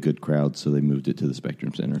going to be a good crowd, so they moved it to the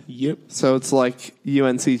Spectrum Center. Yep. So it's like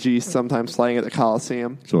UNCG sometimes playing at the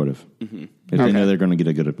Coliseum. Sort of. If they know they're going to get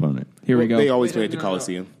a good opponent. Here we go. They always play at the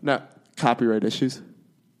Coliseum. No, copyright issues.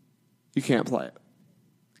 You can't play it.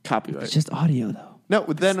 Copyright. It's just audio, though. No,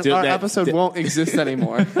 then Still, our that- episode that- won't exist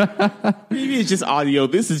anymore. Maybe it's just audio.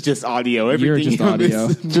 This is just audio. You're Everything just audio.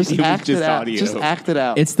 Just it was act just it out. audio. Just act it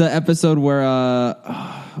out. It's the episode where,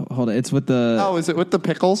 hold on. It's with the, Oh, is it with the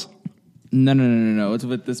pickles? no. It's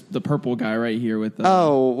with the purple guy right here with the The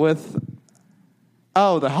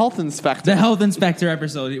health inspector. the health inspector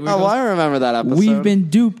episode. Where it Oh, goes, I remember that episode. we've been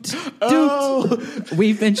duped.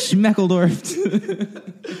 We've been schmeckeldorfed.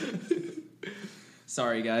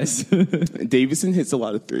 Sorry, guys. Davidson hits a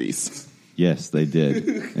lot of threes. Yes, they did,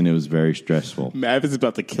 and it was very stressful. Mav is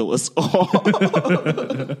about to kill us all.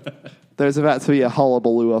 There's about to be a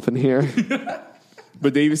hullabaloo up in here.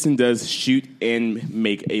 But Davidson does shoot and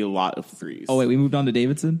make a lot of threes. Oh, wait, we moved on to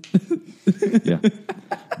Davidson? Yeah,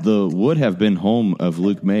 the would have been home of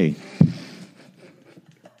Luke May.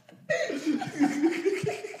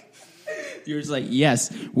 You're just like,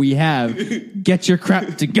 yes, we have. Get your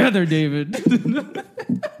crap together, David.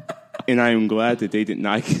 And I am glad that they did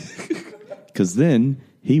not. Because then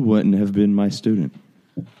he wouldn't have been my student.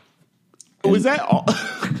 Was that all?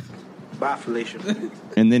 Bye, Felicia.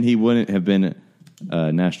 And then he wouldn't have been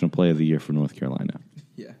National Play of the Year for North Carolina.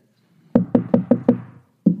 Yeah.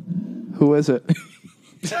 Who is it?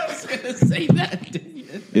 I was going to say that,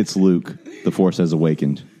 David. It's Luke. The Force has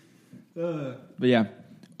awakened. But yeah,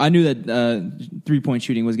 I knew that three-point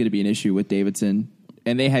shooting was going to be an issue with Davidson.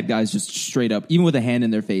 And they had guys just straight up, even with a hand in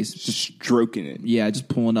their face, Just stroking it. yeah, just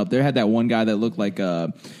pulling up. They had that one guy that looked like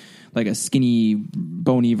a skinny,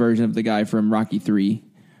 bony version of the guy from Rocky 3.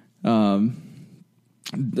 Dolph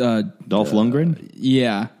Lundgren?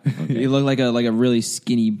 Yeah, he looked like a really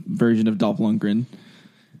skinny version of Dolph Lundgren.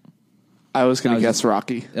 I was going I to was- guess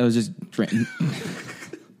Rocky. That was just.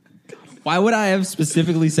 Why would I have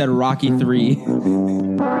specifically said Rocky 3?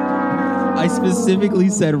 I specifically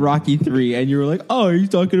said Rocky 3, and you were like, "Oh, are you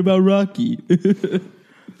talking about Rocky?"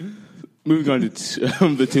 Moving on to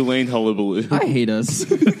the Tulane hullabaloo. I hate us.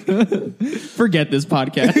 Forget this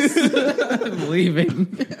podcast. I'm leaving.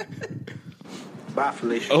 Bye,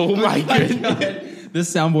 Felicia. Oh my goodness.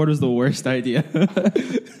 This soundboard was the worst idea.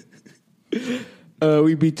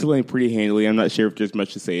 We beat Tulane pretty handily. I'm not sure if there's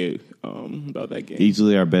much to say about that game.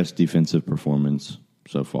 Easily our best defensive performance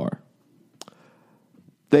so far.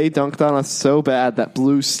 They dunked on us so bad that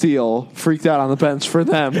Blue Steel freaked out on the bench for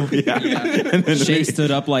them. Shea stood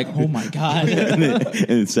up like, "Oh my god." And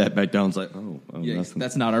then sat back down and was like, Yeah, nothing.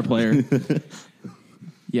 that's not our player.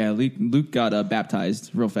 Yeah, Luke got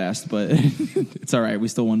baptized real fast, but it's all right. We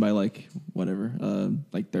still won by like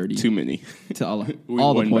 30 Too many. to all We the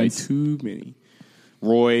won points. by too many.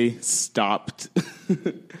 Roy stopped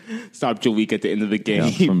Jalik at the end of the game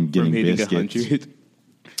Yeah, from getting hitting biscuits. 100.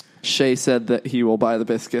 Shay said that he will buy the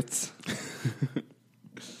biscuits.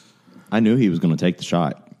 I knew he was going to take the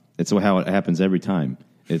shot. It's how it happens every time.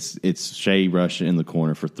 It's Shea Rush in the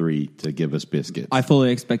corner for three to give us biscuits. I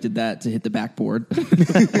fully expected that to hit the backboard,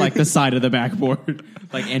 like the side of the backboard,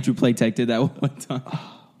 like Andrew Platek did that one time.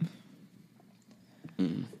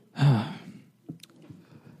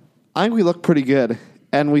 I think we look pretty good,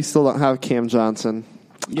 and we still don't have Cam Johnson.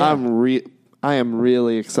 Yeah. I am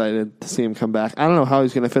really excited to see him come back. I don't know how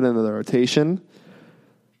he's going to fit into the rotation.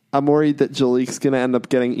 I'm worried that Jalik's going to end up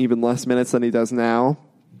getting even less minutes than he does now.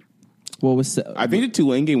 What was I think the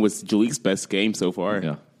Tulane game was Jalik's best game so far.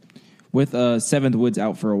 yeah. with Seventh Woods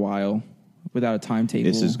out for a while without a timetable?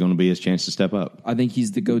 This is going to be his chance to step up. I think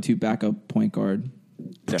he's the go-to backup point guard,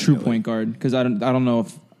 true Definitely. point guard. Because I don't know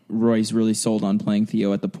if Roy's really sold on playing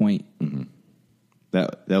Theo at the point.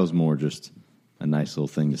 That was more just a nice little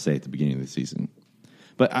thing to say at the beginning of the season.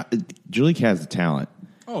 But Jalik has the talent.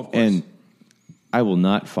 Oh, of course. And I will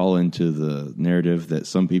not fall into the narrative that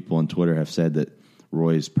some people on Twitter have said that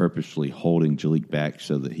Roy is purposely holding Jalik back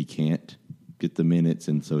so that he can't get the minutes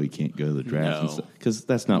and so he can't go to the draft. No. Because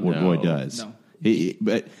that's not what No. Roy does. No.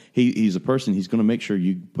 But he's a person, he's going to make sure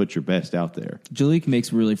you put your best out there. Jalik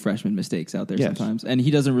makes really freshman mistakes out there Yes. sometimes, and he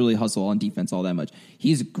doesn't really hustle on defense all that much.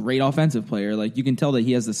 He's a great offensive player. Like, you can tell that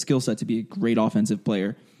he has the skill set to be a great offensive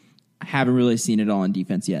player. I haven't really seen it all on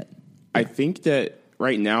defense yet. I think that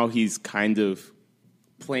right now he's kind of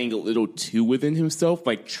playing a little too within himself,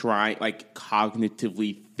 like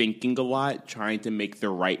cognitively thinking a lot, trying to make the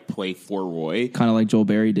right play for Roy, Kind of like Joel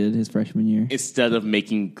Berry did his freshman year. instead of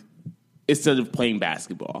playing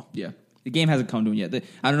basketball. Yeah. The game hasn't come to him yet.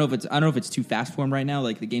 I don't know if it's too fast for him right now.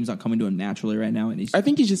 Like the game's not coming to him naturally right now, and I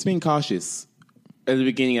think he's just being cautious at the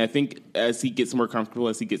beginning. I think as he gets more comfortable,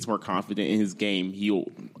 as he gets more confident in his game,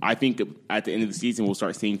 I think at the end of the season we'll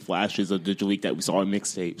start seeing flashes of the Jalek that we saw in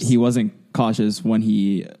mixtapes. he wasn't cautious when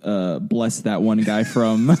he blessed that one guy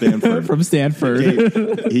from Stanford. From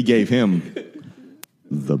Stanford, He gave him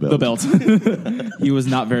the belt. the belt. He was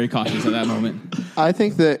not very cautious at that moment. I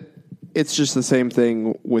think that it's just the same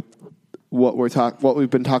thing with what we've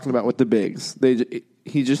been talking about with the bigs.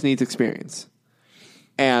 He just needs experience.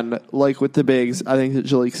 And like with the bigs, I think that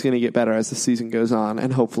Jalek's going to get better as the season goes on,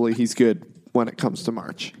 and hopefully he's good when it comes to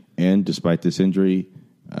March. And despite this injury,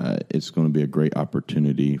 it's going to be a great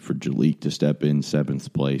opportunity for Jalek to step in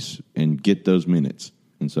 7th place and get those minutes.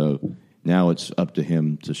 And so now it's up to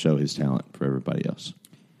him to show his talent for everybody else.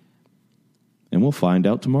 And we'll find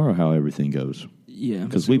out tomorrow how everything goes. Yeah,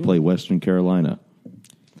 Because we play Western Carolina.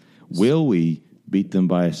 Will we beat them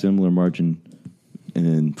by a similar margin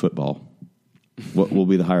in football? What will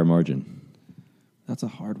be the higher margin? that's a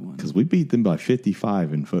hard one. Because we beat them by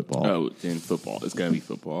 55 in football. Oh, in football, it's got to be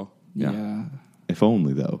football. Yeah. If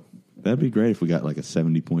only, though. That'd be great if we got like a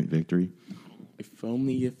 70-point victory. If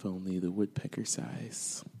only the woodpecker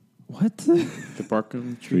size. What? The bark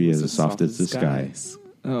on the Tree is as soft as the sky.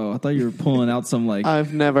 Oh, I thought you were pulling out some like.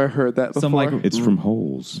 I've never heard that before. Some, like, It's from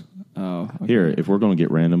Holes. Oh, okay. Here, if we're going to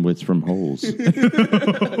get random, it's from Holes.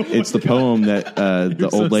 It's the poem that the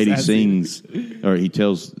so old lady sassy. sings, or he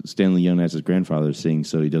tells Stanley Young as his grandfather sings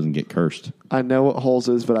so he doesn't get cursed. I know what Holes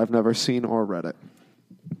is, but I've never seen or read it.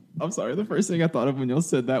 I'm sorry. The first thing I thought of when y'all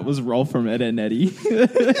said that was Rolf from Ed and Eddie.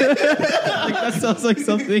 Like, that sounds like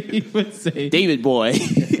something he would say. David boy.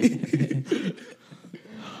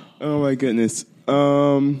 Oh my goodness.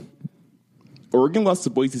 Oregon lost to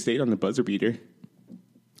Boise State on the buzzer beater.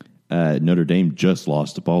 Notre Dame just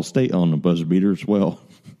lost to Ball State on the buzzer beater as well.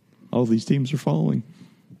 All these teams are following.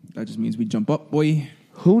 That just means we jump up, boy.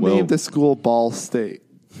 Who Well- named the school Ball State?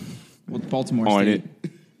 Well, Baltimore On State.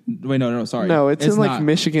 Wait, no, sorry. No, it's in, like,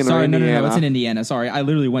 Michigan or sorry, No, Indiana. it's in Indiana. Sorry, I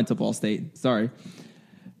literally went to Ball State. Sorry.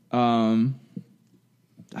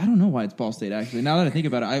 I don't know why it's Ball State, actually. Now that I think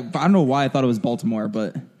about it, I don't know why I thought it was Baltimore,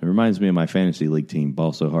 but It reminds me of my fantasy league team,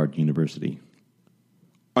 Ball So Hard University.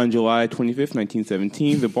 On July 25th,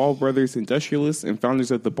 1917, the Ball brothers, industrialists and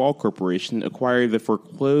founders of the Ball Corporation, acquired the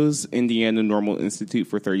foreclosed Indiana Normal Institute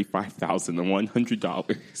for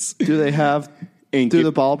 $35,100. Do they have? And Do give-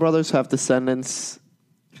 the Ball brothers have descendants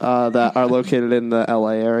that are located in the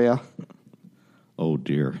LA area? Oh,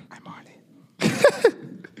 dear. I'm on it.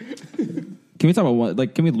 can we talk about what?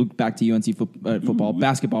 Like, can we look back to UNC football,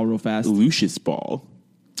 basketball, real fast? Lucius Ball.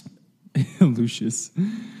 Lucius.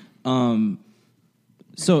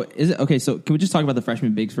 So is it okay? So can we just talk about the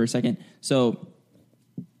freshman bigs for a second? So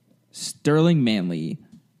Sterling Manley,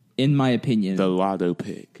 in my opinion, The lotto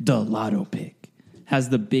pick. the lotto pick, has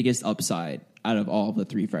the biggest upside out of all of the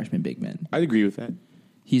three freshman big men. I'd agree with that.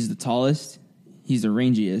 He's the tallest, he's the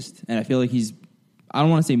rangiest, and I feel like he's, I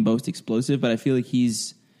don't want to say most explosive, but I feel like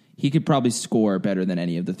he could probably score better than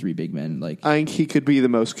any of the three big men. Like, I think he could be the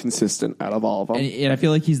most consistent out of all of them. and I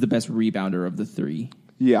feel like he's the best rebounder of the three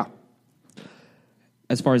Yeah.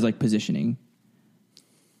 as far as like positioning.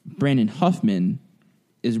 Brandon Huffman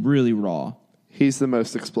is really raw, He's the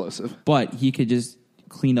most explosive. but he could just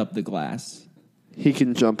clean up the glass. He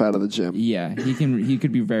can jump out of the gym. Yeah, he can. He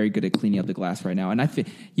could be very good at cleaning up the glass right now. And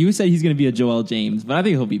you said he's going to be a Joel James, but I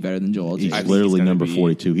think he'll be better than Joel He's James. think literally he's gonna number be-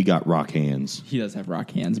 42. He got rock hands. He does have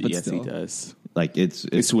rock hands, but yes, still, he does. Like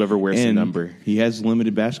it's whoever wears the and number. He has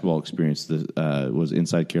limited basketball experience. Was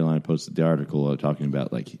Inside Carolina posted the article talking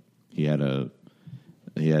about like he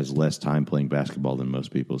has less time playing basketball than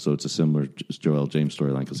most people. So it's a similar Joel James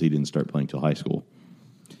storyline because he didn't start playing till high school.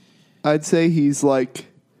 I'd say he's like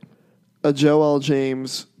a Joel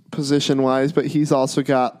James position-wise, but he's also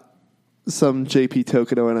got some JP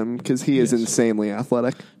Tokido in him because he is Yes. insanely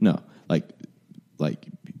athletic. No, like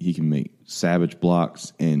he can make savage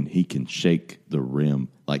blocks and he can shake the rim.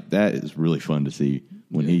 Like that is really fun to see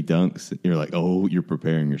when he dunks. You're like, oh, you're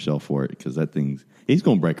preparing yourself for it because he's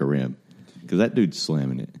going to break a rim because that dude's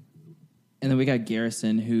slamming it. And then we got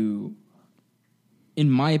Garrison, who,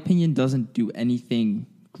 in my opinion, doesn't do anything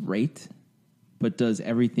great, but does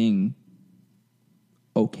everything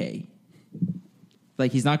okay.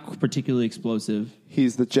 Like, he's not particularly explosive.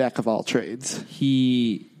 He's the jack of all trades.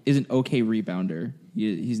 He is an okay rebounder.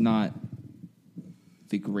 He's not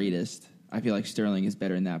the greatest. I feel like Sterling is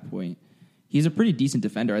better in that point. He's a pretty decent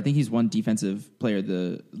defender. I think he's won defensive player of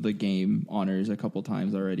the game honors a couple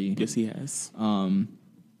times already. Yes, he has.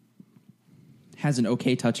 Has an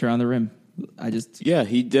okay touch around the rim. Yeah,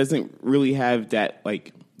 he doesn't really have that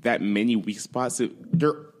many weak spots.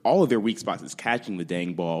 All of their weak spots is catching the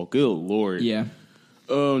dang ball. Good Lord. Yeah.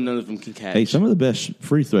 Oh, none of them can catch. Hey, some of the best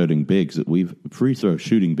free throw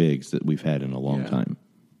shooting bigs that we've had in a long time.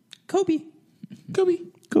 Kobe.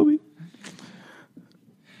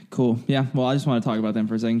 Cool. Yeah. Well, I just want to talk about them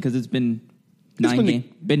for a second because it's been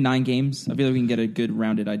 9 games. I feel like we can get a good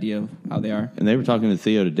rounded idea of how they are. And they were talking to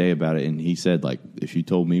Theo today about it, and he said, like, if you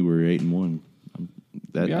told me we were 8-1,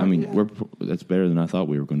 that's better than I thought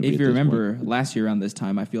we were going to be. If you remember last year around this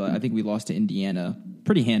time, I think we lost to Indiana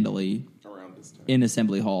pretty handily around this time in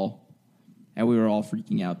Assembly Hall, and we were all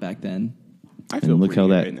freaking out back then. I feel and look pretty how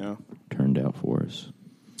good that right now. turned out for us.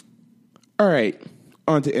 All right,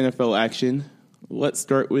 on to NFL action. Let's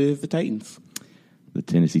start with the Titans. The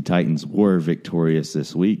Tennessee Titans were victorious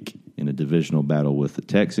this week in a divisional battle with the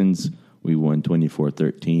Texans. We won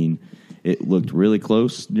 24-13. It looked really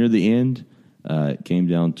close near the end. It came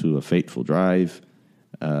down to a fateful drive.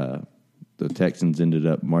 The Texans ended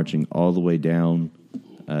up marching all the way down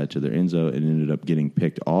to their end zone and ended up getting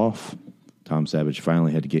picked off. Tom Savage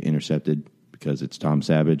finally had to get intercepted because it's Tom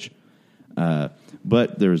Savage.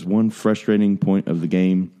 But there was one frustrating point of the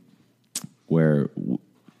game where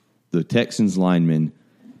the Texans linemen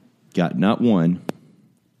got not one,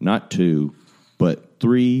 not two, but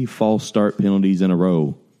 3 false start penalties in a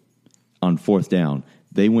row on 4th down.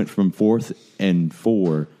 They went from 4th and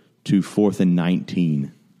 4 to 4th and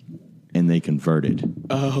 19, and they converted.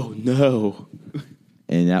 Oh, no.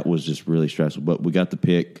 And that was just really stressful. But we got the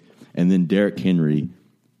pick, and then Derrick Henry,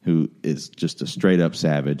 who is just a straight-up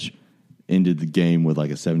savage, ended the game with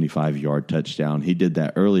like a 75-yard touchdown. He did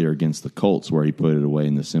that earlier against the Colts where he put it away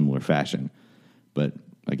in a similar fashion. But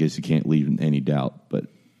I guess you can't leave any doubt. But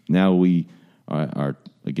now we are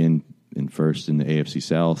again in first in the AFC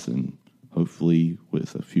South, and hopefully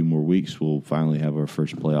with a few more weeks we'll finally have our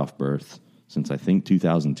first playoff berth since I think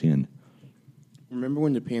 2010. Remember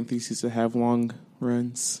when the Panthers used to have long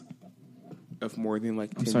runs of more than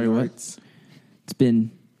like 10 sorry, yards? what? It's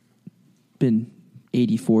been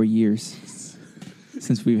 84 years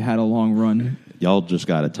since we've had a long run. Y'all just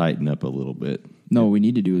got to tighten up a little bit. No, what we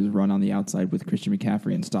need to do is run on the outside with Christian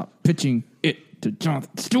McCaffrey and stop pitching it to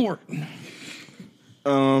Jonathan Stewart.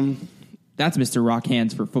 That's Mr. Rock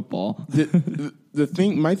Hands for football.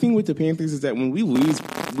 My thing with the Panthers is that when we lose,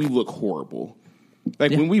 we look horrible.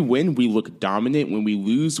 Like when we win, we look dominant. When we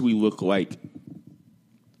lose, we look like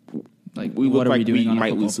we what are we like doing we on a might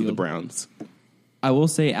football lose to the field? Browns. I will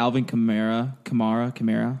say Alvin Kamara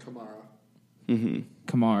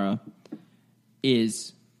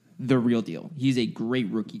is the real deal. He's a great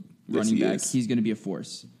rookie running back. Is. He's going to be a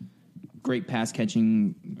force. Great pass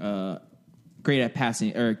catching, great at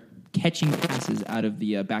passing or catching passes out of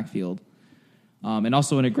the backfield, and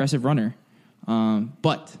also an aggressive runner.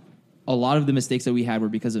 But a lot of the mistakes that we had were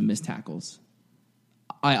because of missed tackles.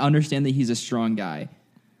 I understand that he's a strong guy,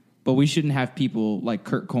 but we shouldn't have people like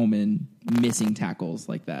Kurt Coleman missing tackles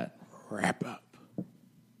like that. Wrap up.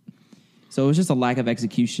 So it was just a lack of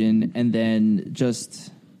execution, and then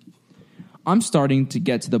I'm starting to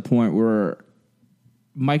get to the point where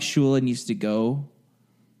Mike Shula needs to go,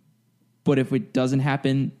 but if it doesn't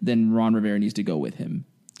happen, then Ron Rivera needs to go with him.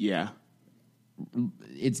 Yeah.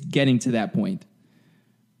 It's getting to that point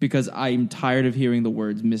because I'm tired of hearing the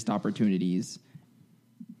words missed opportunities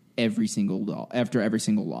after every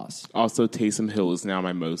single loss. Also, Taysom Hill is now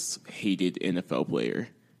my most hated NFL player.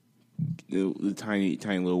 The tiny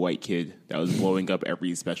little white kid that was blowing up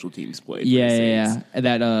every special teams play. Yeah.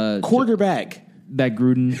 That quarterback. That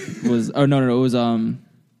Gruden was. Oh no! It was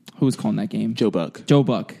who was calling that game? Joe Buck. Joe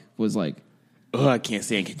Buck was like, I can't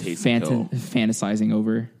stand Taysom Hill. Fantasizing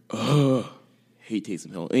over. Hate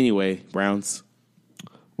Taysom Hill. Anyway, Browns.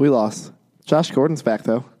 We lost. Josh Gordon's back,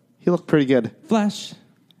 though. He looked pretty good. Flash.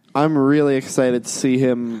 I'm really excited to see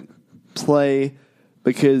him play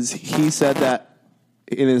because he said that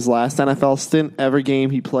in his last NFL stint, every game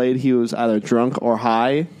he played, he was either drunk or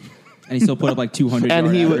high. And he still put up like 200 And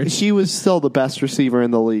average. he was still the best receiver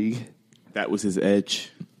in the league. That was his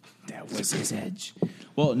edge. That was his edge.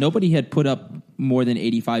 Well, nobody had put up more than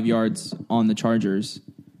 85 yards on the Chargers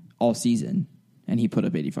all season, and he put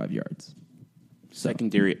up 85 yards.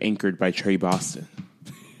 Secondary anchored by Trey Boston.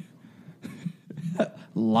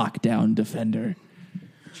 Lockdown defender.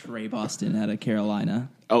 Trey Boston out of Carolina.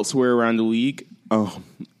 Elsewhere around the league,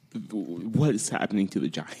 what is happening to the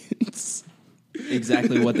Giants?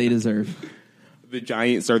 Exactly what they deserve. The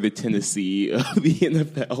Giants are the Tennessee of the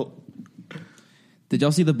NFL. Did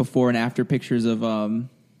y'all see the before and after pictures of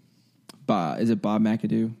is it Bob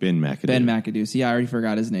McAdoo? Ben McAdoo. Ben McAdoo. See, I already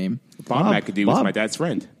forgot his name. Bob McAdoo was my dad's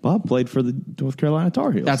friend. Bob played for the North Carolina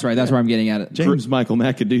Tar Heels. That's right. That's where I'm getting at it. James Michael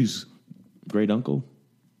McAdoo's great uncle,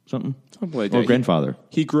 something, Something like or that. grandfather.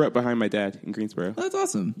 He grew up behind my dad in Greensboro. That's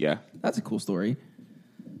awesome. Yeah. That's a cool story.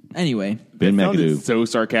 Anyway. Ben Sounded McAdoo. so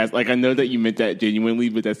sarcastic. Like, I know that you meant that genuinely,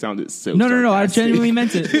 but that sounded so No. I sarcastic. genuinely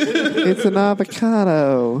meant it. It's an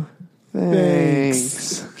avocado.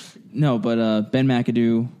 Thanks. No, but Ben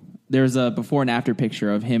McAdoo, there's a before and after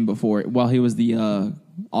picture of him while he was the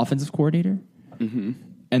offensive coordinator. Mm-hmm.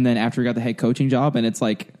 And then after he got the head coaching job, and it's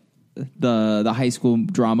like the high school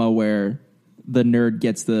drama where the nerd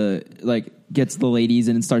gets the ladies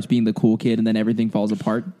and starts being the cool kid, and then everything falls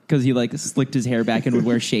apart because he like slicked his hair back and would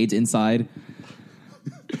wear shades inside.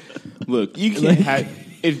 Look, you can't have...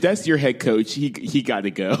 If that's your head coach, he got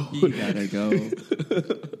to go. You gotta go.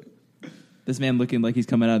 This man looking like he's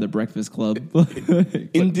coming out of the Breakfast Club.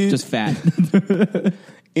 Just fat.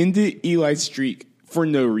 Ended Eli's streak for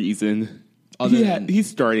no reason. He's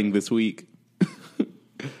starting this week.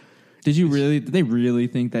 Did they really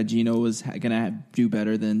think that Geno was gonna do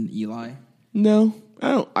better than Eli? No,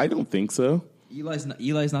 I don't think so. Eli's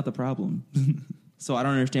not the problem. So I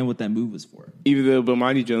don't understand what that move was for. Even though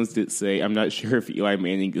Bomani Jones did say, I'm not sure if Eli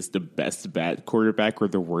Manning is the best bad quarterback or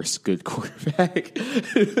the worst good quarterback.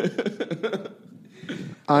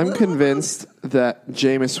 I'm convinced that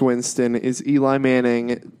Jameis Winston is Eli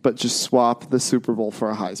Manning, but just swap the Super Bowl for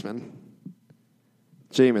a Heisman.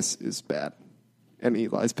 Jameis is bad, and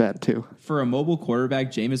Eli's bad too. For a mobile quarterback,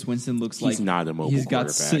 Jameis Winston looks like He's not a mobile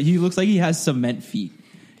quarterback. He looks like he has cement feet.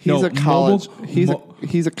 He's a college.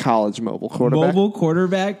 He's a college mobile quarterback. Mobile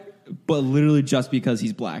quarterback, but literally just because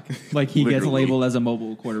he's black. Like he gets Literally. labeled as a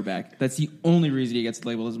mobile quarterback. That's the only reason he gets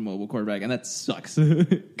labeled as a mobile quarterback, and that sucks.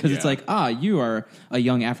 Because it's like, you are a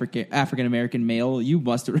young African American male. You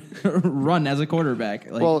must run as a quarterback.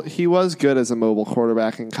 Like, Well, he was good as a mobile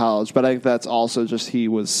quarterback in college, but I think that's also just he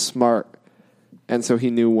was smart, and so he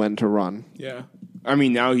knew when to run. Yeah. I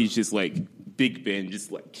mean, now he's just like Big Ben,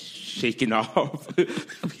 just like shaking off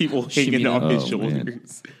people hanging off his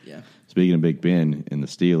shoulders. yeah. Speaking of Big Ben and the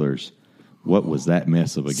Steelers, what was that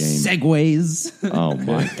mess of a game? Segways. Oh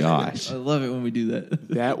my gosh! I love it when we do that.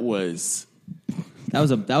 That was That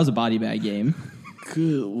was a body bag game.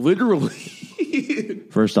 good. Literally.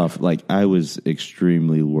 First off, like I was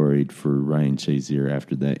extremely worried for Ryan Shazier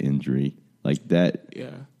after that injury. Like that, Yeah.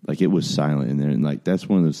 Like it was silent in there, and like that's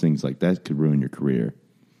one of those things like that could ruin your career.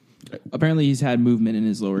 Apparently, he's had movement in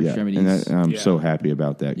his lower extremities. and I'm Yeah. so happy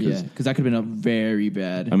about that. Yeah, because that could have been a very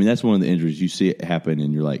bad. I mean that's one of the injuries you see it happen,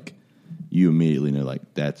 and you're like, you immediately know like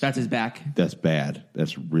that's his back. That's bad.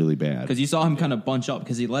 That's really bad. Because you saw him kind of bunch up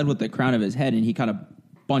because he led with the crown of his head and he kind of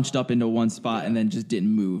bunched up into one spot and then just didn't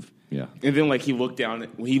move. Yeah. And then like he looked down at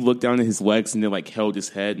his legs and then like held his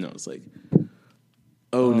head and I was like,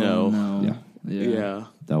 oh no. Yeah.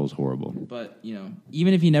 That was horrible. But,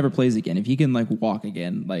 even if he never plays again, if he can like walk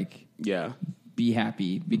again, like Yeah. be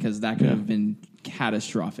happy because that could have been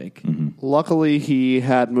catastrophic. Luckily, he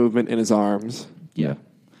had movement in his arms. Yeah.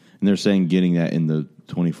 And they're saying getting that in the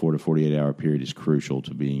 24 to 48 hour period is crucial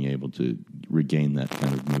to being able to regain that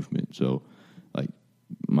kind of movement. So, like,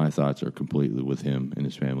 my thoughts are completely with him and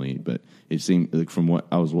his family. But it seemed like from what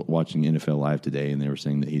I was watching NFL Live today, and they were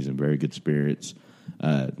saying that he's in very good spirits.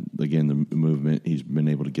 Again, the movement, he's been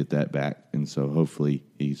able to get that back. And so hopefully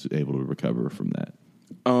he's able to recover from that.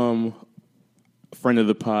 Friend of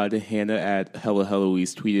the pod, Hannah at Hello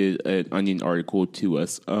Heloise tweeted an Onion article to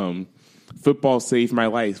us. Football saved my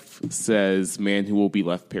life, says man who will be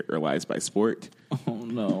left paralyzed by sport. Oh,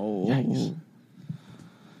 no. Yikes.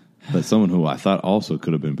 But someone who I thought also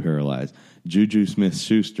could have been paralyzed, Juju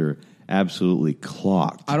Smith-Schuster, absolutely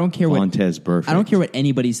clocked. I don't care Vontez Burfict. I don't care what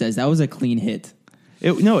anybody says. That was a clean hit. I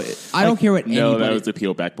don't care what No, anybody. that was a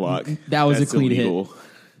peel back block. That was That's a clean illegal. hit.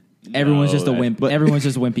 Everyone's No, just a that- wimp. but- Everyone's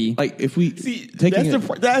just wimpy. Like if we See, taking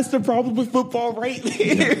that's the problem with football right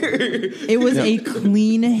there. It was a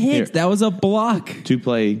clean hit. Here. That was a block. to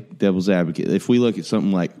play devil's advocate, if we look at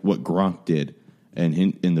something like what Gronk did and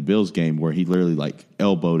in the Bills game where he literally like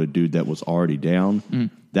elbowed a dude that was already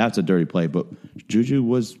down, that's a dirty play. But Juju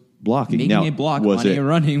was blocking. Making now, a block was on it a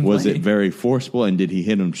running Was play. it very forceful? And did he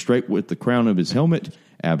hit him straight with the crown of his helmet?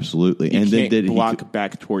 Absolutely. You And then can't did block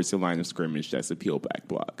back towards the line of scrimmage. That's a peel back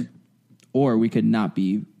block. Or we could not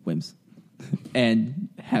be wimps and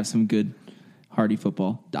have some good hardy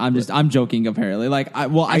football. I'm joking apparently. Like I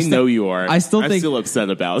know you are. I still I'm think still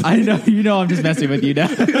upset about it. I know I'm just messing with you now.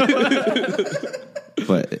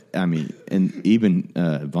 But I mean, and even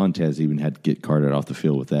Vontez even had to get carted off the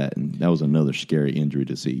field with that, and that was another scary injury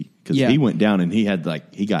to see because Yeah. he went down and he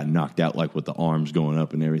got knocked out like with the arms going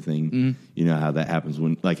up and everything. Mm-hmm. You know how that happens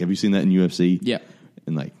when have you seen that in UFC? Yeah.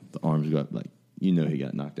 And like the arms go up, he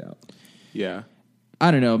got knocked out. Yeah.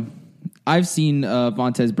 I don't know. I've seen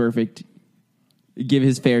Vontez Burfict give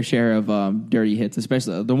his fair share of dirty hits,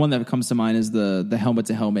 especially the one that comes to mind is the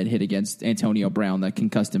helmet-to-helmet hit against Antonio Brown that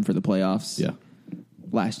concussed him for the playoffs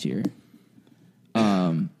last year.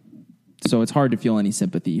 So it's hard to feel any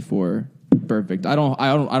sympathy for Burfict. I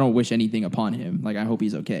don't wish anything upon him. Like, I hope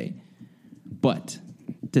he's okay. But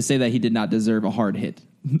to say that he did not deserve a hard hit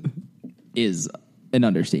is an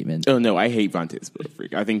understatement. Oh, no, I hate Vontez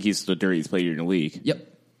Burfict. I think he's the dirtiest player in the league. Yep,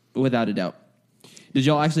 without a doubt. Did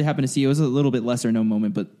y'all actually happen to see? It was a little bit lesser known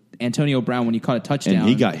moment, but Antonio Brown, when he caught a touchdown, And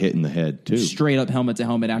he got hit in the head too. straight up helmet to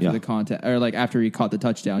helmet after Yeah. the contact, or like after he caught the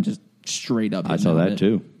touchdown, just straight up. I saw that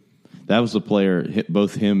too. That was the player.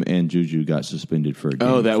 Both him and Juju got suspended for a game.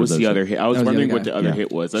 Oh, that for was those the other hit. I was That was the wondering other what guy. the other Yeah.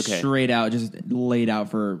 hit was. Okay. Straight out, just laid out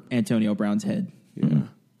for Antonio Brown's head. Yeah.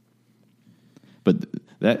 But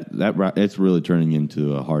that it's really turning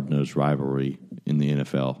into a hard nosed rivalry in the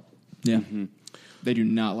NFL. Yeah, they do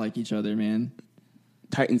not like each other, man.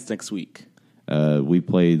 Titans next week. We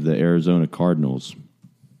played the Arizona Cardinals.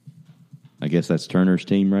 I guess that's Turner's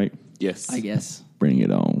team, right? Yes. I guess. Bring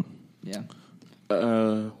it on. Yeah,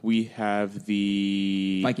 We have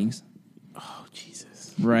the Vikings. Oh,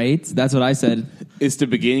 Jesus. Right, that's what I said. It's the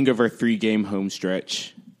beginning of our 3-game home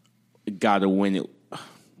stretch. Gotta win it.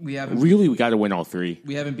 We haven't Really, we gotta win all 3.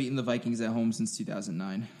 we haven't beaten the Vikings at home since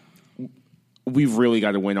 2009 We've really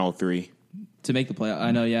got to win all 3. to make the playoff. I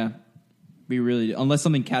know, yeah. We really do. Unless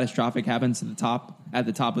something catastrophic happens at the top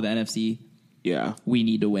of the NFC, Yeah. we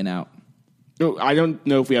need to win out. No, I don't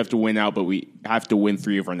know if we have to win out, but we have to win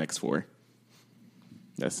 3 of our next 4.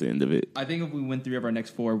 That's the end of it. I think if we win 3 of our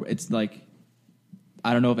next 4, it's like,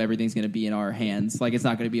 I don't know if everything's going to be in our hands. Like, it's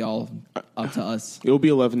not going to be all up to us. It'll be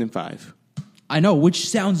 11-5. I know, which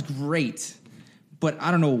sounds great, but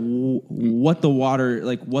I don't know what the water,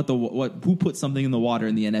 like who put something in the water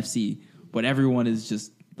in the NFC. But everyone is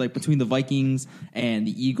just like between the Vikings and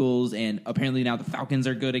the Eagles, and apparently now the Falcons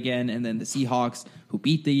are good again, and then the Seahawks who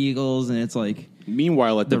beat the Eagles, and it's like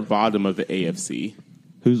Meanwhile, at the bottom of the AFC,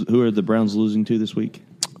 Who are the Browns losing to this week?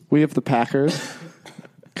 We have the Packers.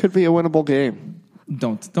 Could be a winnable game.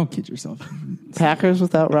 don't kid yourself. Packers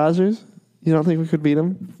without Rodgers? You don't think we could beat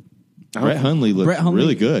them? Brett Hundley looked Brett Hundley,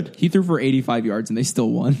 really good. He threw for 85 yards and they still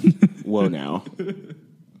won. whoa now.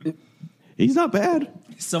 He's not bad.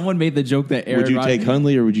 Someone made the joke that Aaron Would you Rodgers, take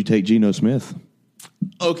Hundley or would you take Geno Smith?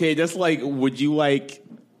 Okay, that's like, would you like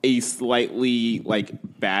a slightly like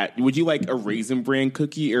bad? Would you like a Raisin Bran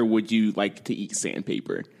cookie, or would you like to eat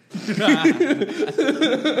sandpaper?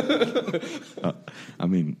 I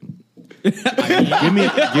mean, give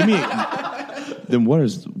me. Then what are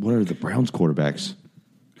the Browns quarterbacks?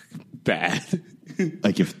 Bad.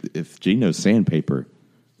 Like if Geno's sandpaper,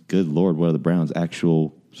 good Lord, what are the Browns?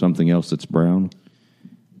 Actual something else that's brown?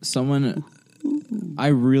 someone I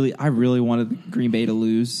really wanted Green Bay to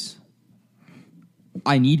lose.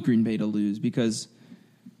 I need Green Bay to lose because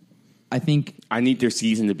I think I need their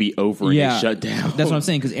season to be over and yeah, shut down. That's what I'm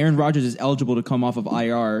saying, because Aaron Rodgers is eligible to come off of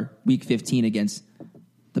IR week 15 against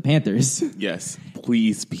the Panthers. Yes,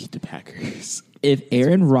 please beat the Packers. If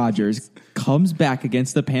Aaron Rodgers comes back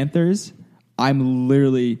against the Panthers, I'm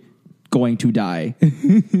literally going to die.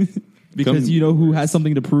 Because you know who has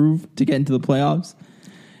something to prove to get into the playoffs?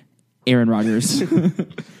 Aaron Rodgers.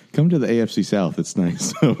 Come to the AFC South. It's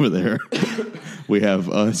nice over there. We have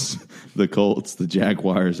us, the Colts, the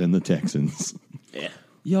Jaguars, and the Texans. Yeah.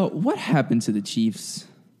 Yo, what happened to the Chiefs?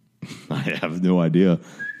 I have no idea,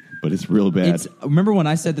 but it's real bad. Remember when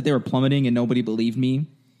I said that they were plummeting and nobody believed me?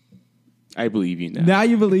 I believe you now. Now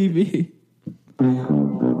you believe me.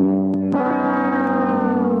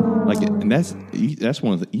 Like, and that's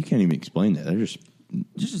one of the, you can't even explain that. They're just They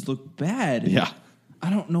just look bad. yeah. I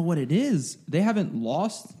don't know what it is. They haven't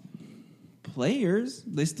lost players.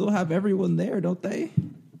 They still have everyone there, don't they?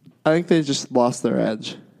 I think they just lost their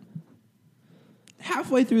edge.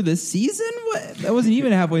 Halfway through the season? What? That wasn't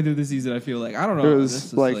even halfway through the season, I feel like. I don't know. It This was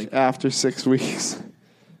is like after 6 weeks.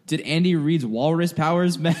 did Andy Reid's walrus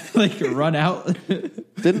powers run out?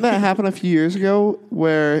 Didn't that happen a few years ago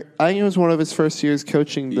where I think it was one of his first years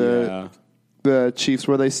coaching the Chiefs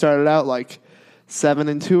where they started out like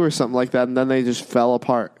 7-2 or something like that, and then they just fell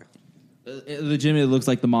apart. It legitimately looks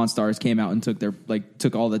like the Monstars came out and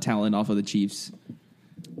took all the talent off of the Chiefs.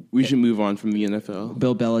 We should move on from the NFL.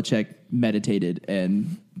 Bill Belichick meditated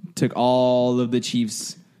and took all of the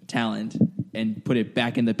Chiefs' talent and put it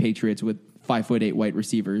back in the Patriots with 5'8" white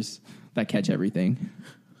receivers that catch everything.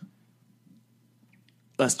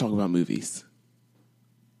 Let's talk about movies.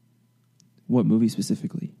 What movie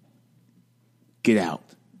specifically? Get Out.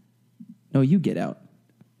 No, you get out.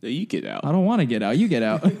 No, you get out. I don't want to get out. You get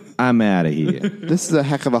out. I'm out of here. This is a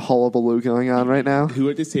heck of a hullabaloo going on right now. Who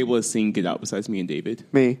at this table has seen Get Out besides me and David?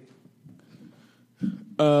 Me.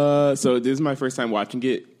 So this is my first time watching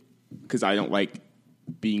it because I don't like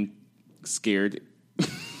being scared.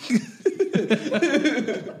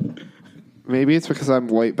 Maybe it's because I'm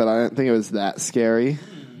white, but I didn't think it was that scary.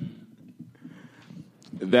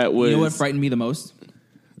 That was You know what frightened me the most?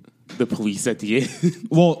 the police at the end.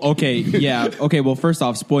 Well, okay, yeah. Okay, well, first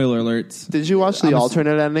off, spoiler alerts. Did you watch the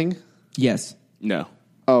alternate ending? Yes. No.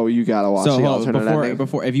 Oh, you gotta watch So the alternate ending.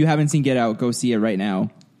 before, if you haven't seen Get Out, go see it right now.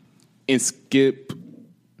 And skip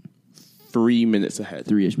 3 minutes ahead.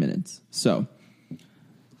 3-ish minutes. So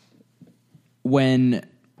when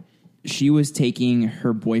she was taking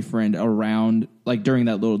her boyfriend around, like during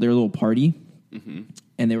their little party,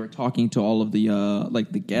 and they were talking to all of the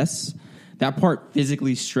the guests, that part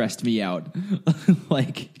physically stressed me out.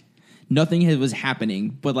 Like nothing was happening,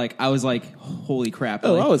 but like I was like, holy crap!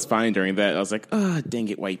 Oh, like, I was fine during that. I was like, dang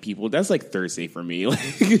it, white people. That's like Thursday for me. Like,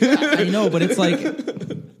 I know, but it's like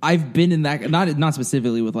I've been in that not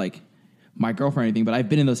specifically with like my girlfriend or anything, but I've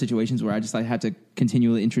been in those situations where I had to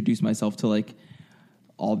continually introduce myself to like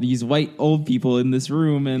all these white old people in this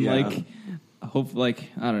room and Yeah. like hope like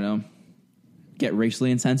I don't know, get racially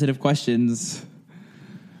insensitive questions.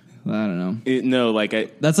 I don't know.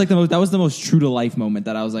 That's like that was the most true to life moment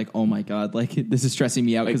that I was like, oh my God, like this is stressing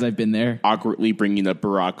me out because I've been there. awkwardly bringing up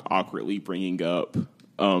Barack, awkwardly bringing up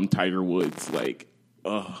Tiger Woods. Like,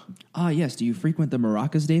 ugh. Ah, yes. Do you frequent the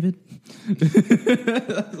maracas, David?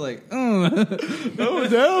 I was like, oh.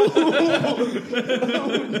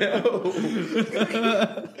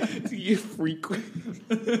 Do you frequent?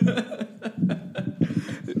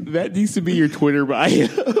 That needs to be your Twitter bio.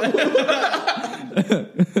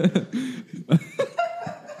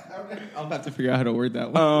 I'll have to figure out how to word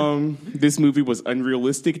that one. This movie was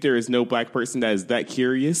unrealistic. There is no black person that is that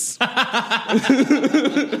curious.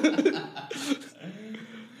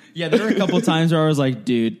 Yeah, there were a couple times where I was like,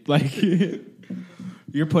 dude, like,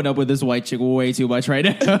 you're putting up with this white chick way too much right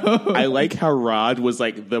now. I like how Rod was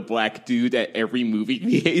like the black dude at every movie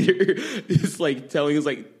theater. Just like telling us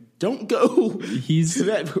like, don't go to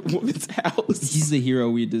that woman's house. He's the hero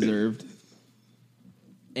we deserved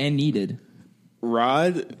and needed.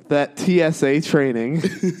 Rod, That TSA training.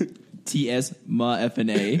 TS Ma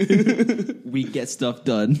FNA. We get stuff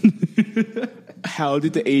done. how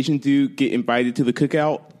did the Asian dude get invited to the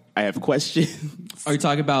cookout? I have questions. Are you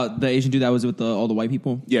talking about the Asian dude that was with all the white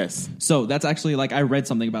people? Yes. So that's actually like I read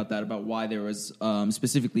something about that, about why there was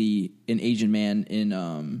specifically an Asian man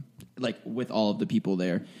in like with all of the people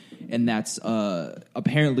there, and that's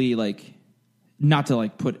apparently like not to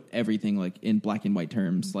like put everything like in black and white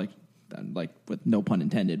terms, like with no pun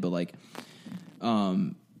intended, but like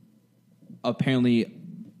apparently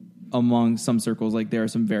among some circles like there are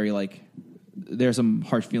some very like there are some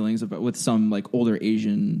harsh feelings about with some like older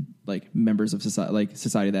Asian like members of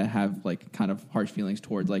society that have like kind of harsh feelings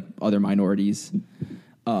towards like other minorities,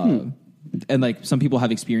 and like some people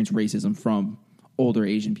have experienced racism from older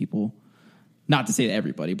Asian people. Not to say that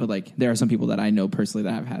everybody, but like there are some people that I know personally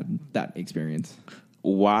that have had that experience.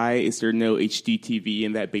 Why is there no HD TV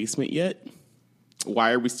in that basement yet?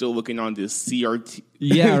 Why are we still looking on this CRT?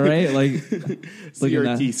 Yeah, right. Like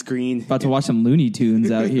CRT screen. About to watch some Looney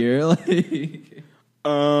Tunes out here. Like,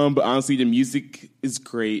 but honestly, the music is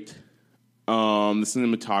great. The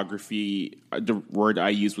cinematography, the word I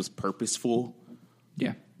used was purposeful.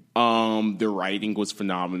 yeah. The writing was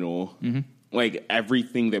phenomenal. Mm-hmm. Like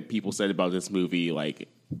everything that people said about this movie, like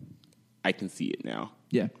I can see it now.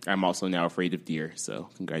 Yeah. I'm also now afraid of deer, so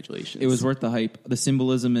congratulations. It was worth the hype. The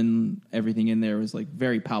symbolism and everything in there was like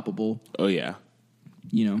very palpable, Oh yeah.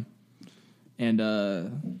 you know. And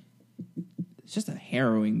it's just a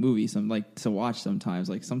harrowing movie to watch sometimes.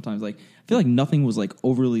 Like sometimes like I feel like nothing was like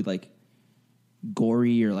overly like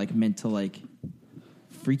gory or like meant to like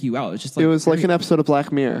freak you out. It's just like It was like an episode of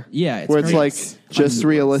Black Mirror. Yeah, where it's very- like just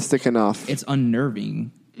realistic enough. it's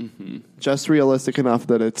unnerving. Just realistic enough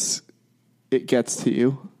that it gets to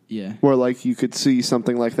you. Yeah. Where like you could see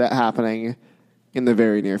something like that happening in the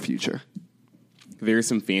very near future. There's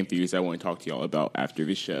some fan theories I want to talk to y'all about after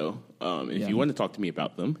the show. If Yeah. you want to talk to me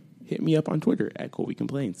about them, hit me up on Twitter at Colby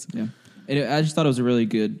Complains. Yeah. I just thought it was a really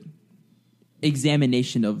good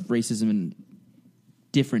examination of racism in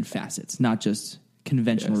different facets, not just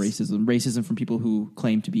conventional Yes. racism from people who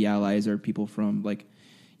claim to be allies or people from like,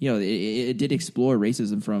 it did explore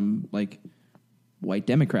racism from like white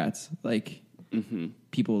Democrats, like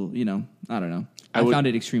people. I don't know. I found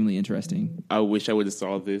it extremely interesting. I wish I would have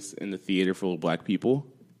saw this in the theater full of black people.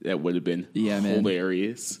 That would have been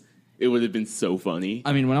hilarious. It would have been so funny.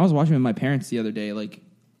 I mean, when I was watching with my parents the other day, like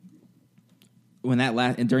when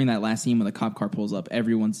during that last scene when the cop car pulls up,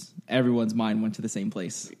 everyone's mind went to the same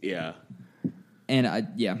place. Yeah. And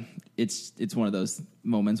it's one of those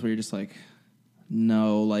moments where you're just like,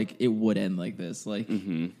 no, like it would end like this, like.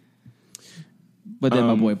 But then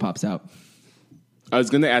my boy pops out. I was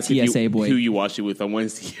going to ask TSA boy. who you watched it with. I want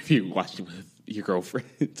to see if you watched it with your girlfriend.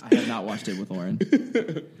 I have not watched it with Lauren.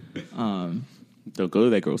 Don't go to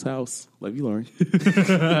that girl's house. Love you, Lauren.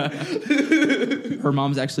 Her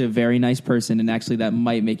mom's actually a very nice person, and actually that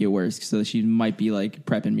might make it worse. So she might be like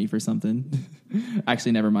prepping me for something.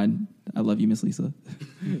 Actually, never mind. I love you, Miss Lisa.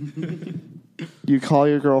 You call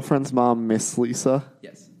your girlfriend's mom Miss Lisa?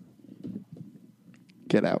 Yes.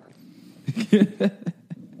 Get out.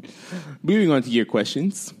 Moving on to your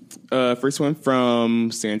questions. First one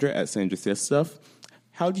from Sandra at Sandra Says Stuff.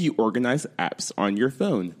 How do you organize apps on your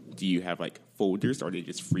phone? Do you have like folders, or are they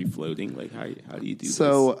just free floating? Like how do you do this?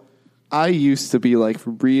 So I used to be like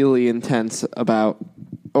really intense about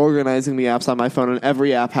organizing the apps on my phone, and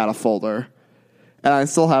every app had a folder. And I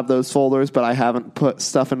still have those folders, but I haven't put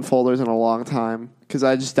stuff in folders in a long time because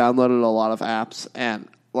I just downloaded a lot of apps and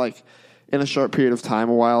like in a short period of time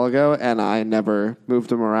a while ago, and I never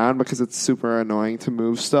moved them around because it's super annoying to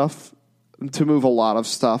move a lot of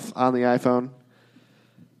stuff on the iPhone.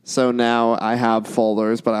 So now I have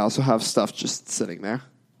folders, but I also have stuff just sitting there.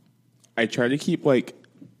 I try to keep like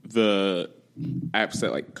the apps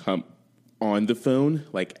that like come on the phone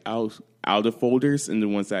like out of folders, and the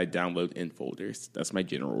ones that I download in folders. That's my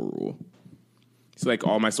general rule. So like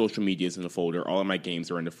all my social media is in a folder, all of my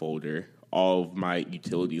games are in a folder, all of my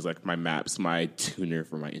utilities like my maps, my tuner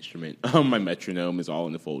for my instrument, my metronome is all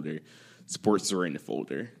in the folder. Sports are in the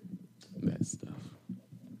folder. That stuff.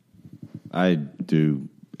 I do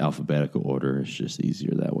alphabetical order. It's just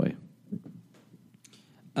easier that way.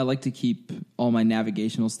 I like to keep all my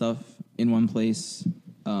navigational stuff in one place.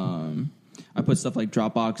 I put stuff like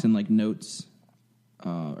Dropbox and like notes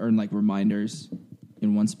or like reminders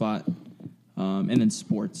in one spot. And then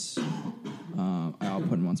sports, I'll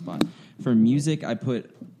put in one spot. For music,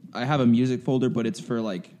 I have a music folder, but it's for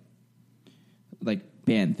like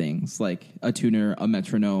band things, like a tuner, a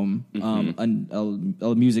metronome,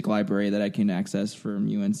 a music library that I can access from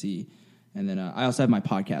UNC. And then I also have my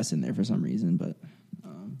podcast in there for some reason, but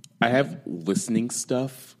I have listening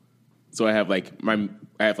stuff. So I have like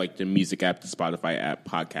the music app, the Spotify app,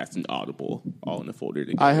 podcast, and Audible all in a folder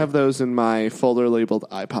together. I have those in my folder labeled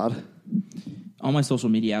iPod. all my social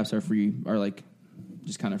media apps are like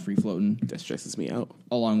just kind of free floating, That stresses me out.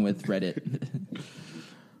 along with Reddit.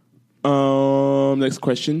 Next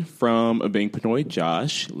question from Abang Panoy,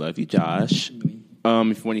 Josh. Love you, Josh. If you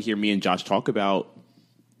want to hear me and Josh talk about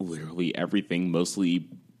literally everything, mostly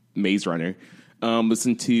Maze Runner,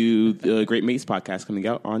 listen to the Great Maze podcast coming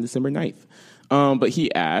out on December 9th. But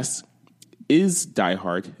he asked, is Die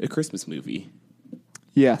Hard a Christmas movie?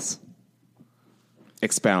 Yes.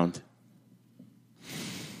 Expound.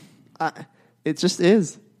 It just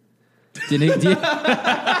is.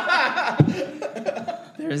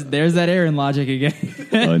 There's that Aaron logic again.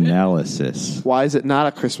 Analysis. Why is it not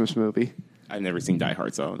a Christmas movie? I've never seen Die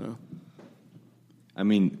Hard, so I don't know. I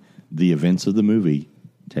mean, the events of the movie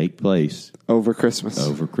take place Over Christmas.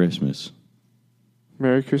 over Christmas.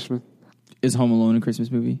 Merry Christmas. Is Home Alone a Christmas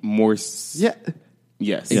movie? Yeah.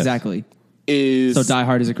 Yes. Exactly. Is So Die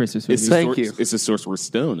Hard is a Christmas movie. Thank you. It's a Sorcerer's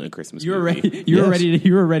Stone, a Christmas You were movie. ready.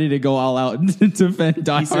 You were ready to go all out to defend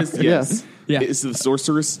Die He Hard. says yes. Yeah. Is the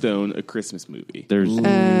Sorcerer's Stone a Christmas movie? There's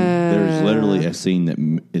literally a scene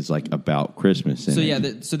that is like about Christmas. In So it.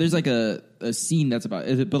 yeah, so there's like a scene that's about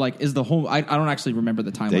it, but like is the whole? I don't actually remember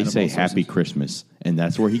the timeline. they of say all Happy sources. Christmas, and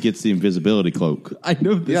that's where he gets the invisibility cloak. I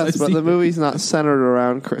know this. Yes, I've but seen the it. movie's not centered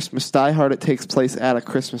around Christmas. Die Hard, it takes place at a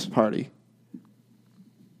Christmas party.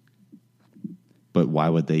 But why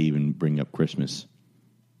would they even bring up Christmas?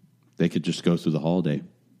 They could just go through the holiday.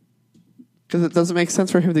 Because it doesn't make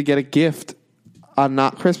sense for him to get a gift on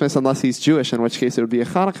not Christmas unless he's Jewish, in which case it would be a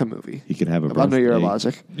Hanukkah movie. He could have a birthday. Under your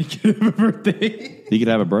logic. birthday. He could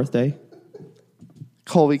have a birthday.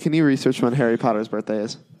 Colby, can you research when Harry Potter's birthday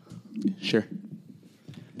is? Sure.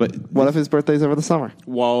 But What if his birthday's over the summer?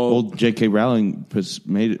 Well, J.K. Rowling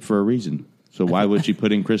made it for a reason. So why would she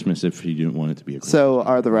put in Christmas if she didn't want it to be a Christmas? So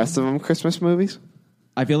are the rest of them Christmas movies?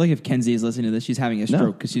 I feel like if Kenzie is listening to this, she's having a No.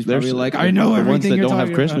 stroke because she's There's- probably like, I know the everything ones that you're don't have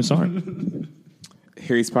talking Christmas about. aren't.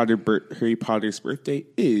 Harry Potter's birthday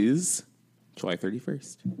is July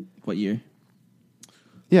 31st. What year?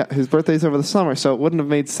 Yeah, his birthday's over the summer, so it wouldn't have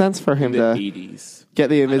made sense for him In to the 80s. get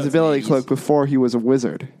the know it's invisibility the 80s. cloak before he was a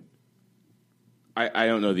wizard. I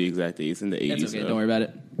don't know the exact dates in the 80s. That's okay. though. Don't worry about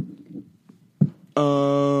it.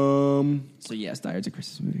 So yes, Die Hard's a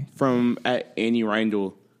Christmas movie. From at Annie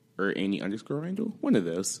Reindl or Annie_Reindl, one of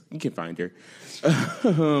those. You can find her.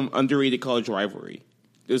 Underrated college rivalry.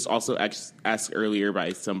 It was also asked earlier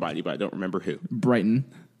by somebody, but I don't remember who. Brighton.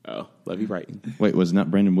 Oh, love you, Brighton. Wait, was it not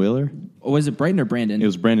Brandon Wheeler? Or was it Brighton or Brandon? It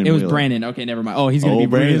was Brandon It was Wheeler. Brandon. Okay, never mind. Oh, he's gonna Oh, be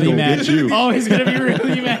Brandon's really gonna mad. get you. Oh, he's gonna be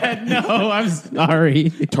really mad. No, I'm sorry.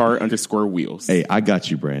 Tar_wheels. Hey, I got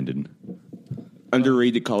you, Brandon.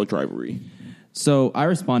 Underrated college rivalry. So I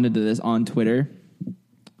responded to this on Twitter.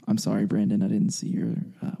 I'm sorry, Brandon. I didn't see your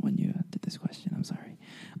when you did this question. I'm sorry.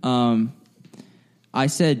 I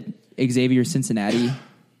said Xavier Cincinnati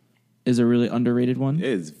is a really underrated one. It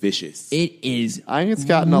is vicious. It is. I think it's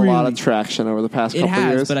gotten a lot of really- traction over the past It couple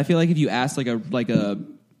has, years. but I feel like if you ask like a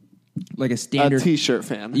a standard T-shirt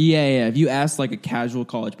fan. Yeah. If you ask like a casual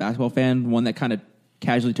college basketball fan, one that kind of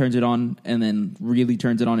casually turns it on and then really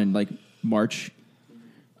turns it on in like March,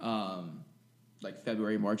 like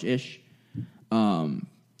February, March-ish, then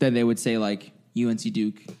they would say like UNC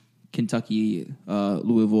Duke, Kentucky,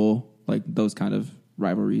 Louisville, like those kind of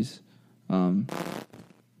rivalries.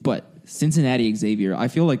 But Cincinnati Xavier, I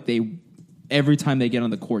feel like every time they get on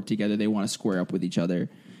the court together, they want to square up with each other.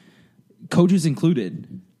 Coaches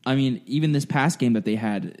included. I mean, even this past game that they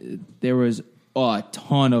had, there was a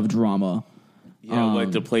ton of drama. Yeah, like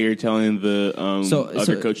the player telling the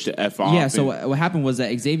other coach to F off. Yeah, so what happened was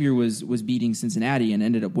that Xavier was beating Cincinnati and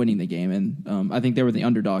ended up winning the game. And I think they were the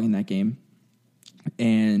underdog in that game.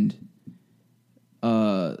 And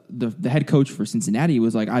the head coach for Cincinnati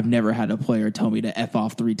was like, I've never had a player tell me to F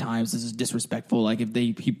off 3 times. This is disrespectful. Like, if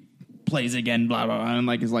he plays again, blah, blah, blah, and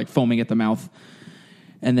like is like foaming at the mouth.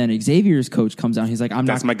 And then Xavier's coach comes out. He's like,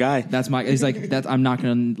 That's my guy. He's like, I'm not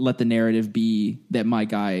going to let the narrative be that my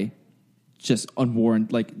guy just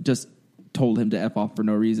unwarranted, like, just told him to F off for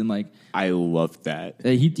no reason. Like, I love that.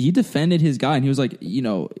 he defended his guy, and he was like,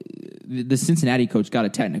 the Cincinnati coach got a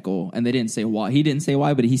technical, and they didn't say why. He didn't say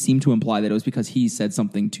why, but he seemed to imply that it was because he said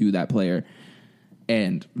something to that player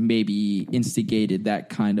and maybe instigated that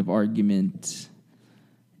kind of argument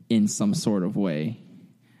in some sort of way.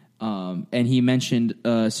 And he mentioned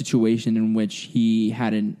a situation in which he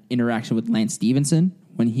had an interaction with Lance Stevenson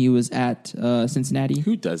when he was at Cincinnati.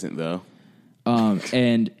 Who doesn't, though?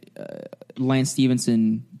 And Lance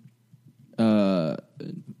Stevenson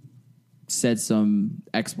said some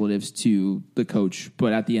expletives to the coach,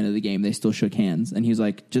 but at the end of the game, they still shook hands. And he was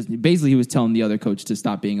like, he was telling the other coach to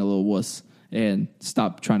stop being a little wuss and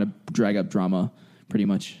stop trying to drag up drama, pretty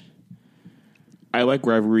much. I like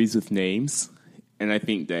rivalries with names, and I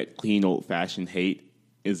think that clean old-fashioned hate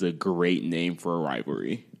is a great name for a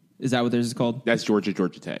rivalry. Is that what theirs is called? That's Georgia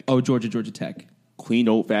Tech. Oh, Georgia Tech. Clean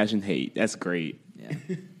old-fashioned hate. That's great. Yeah.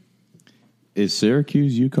 Is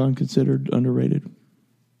Syracuse UConn considered underrated?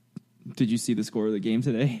 Did you see the score of the game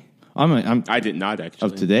today? I did not,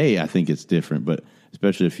 actually. Of today, I think it's different, but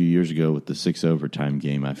especially a few years ago with the 6 overtime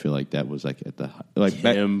game, I feel like that was like at the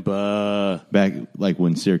Kimba. back like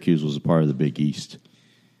when Syracuse was a part of the Big East.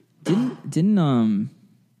 Didn't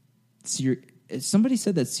somebody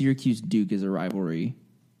said that Syracuse Duke is a rivalry?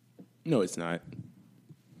 No, it's not.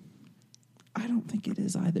 I don't think it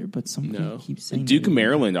is either, but somebody No. keeps saying Duke it and is.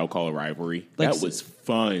 Maryland, I'll call a rivalry. Like, that was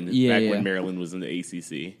fun Yeah, back yeah. when Maryland was in the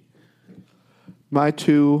ACC. My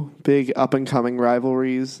 2 big up-and-coming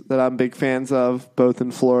rivalries that I'm big fans of, both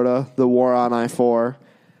in Florida, the war on I-4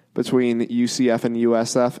 between UCF and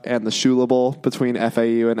USF, and the Shula Bowl between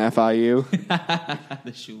FAU and FIU.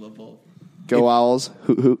 The Shula Bowl. Go Owls.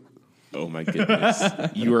 Hoot hoot. Oh, my goodness.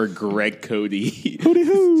 You are Greg Cody.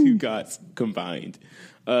 Two gods combined.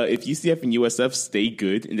 If UCF and USF stay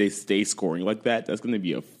good and they stay scoring like that, that's going to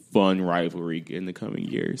be a fun rivalry in the coming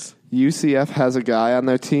years. UCF has a guy on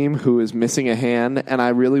their team who is missing a hand, and I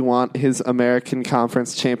really want his American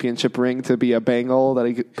Conference Championship ring to be a bangle that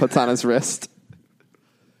he puts on his wrist.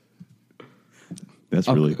 That's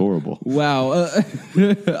really horrible. Wow. I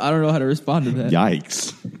don't know how to respond to that.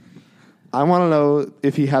 Yikes. I want to know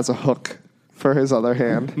if he has a hook for his other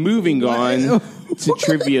hand. Moving on to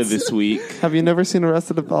trivia this week. Have you never seen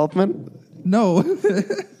Arrested Development? No.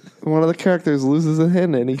 One of the characters loses a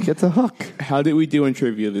hand and he gets a hook. How did we do in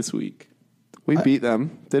trivia this week? We beat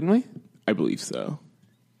them, didn't we? I believe so.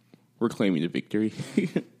 We're claiming a victory.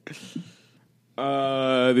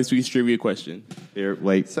 This week's trivia question. Here,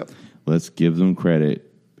 wait. So- Let's give them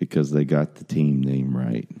credit because they got the team name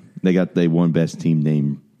right. They won best team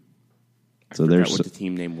name. So Forgot there's what the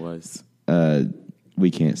team name was.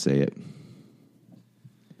 we can't say it.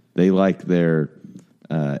 They like their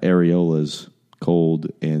areolas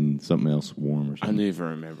cold and something else warm or I something. don't even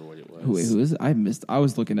remember what it was. Wait, who is it? I missed. I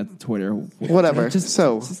was looking at the Twitter. Whatever.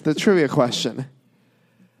 So, the trivia question.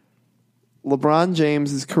 LeBron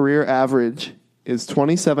James' career average is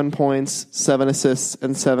 27 points, 7 assists,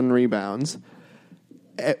 and 7 rebounds.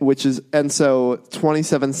 So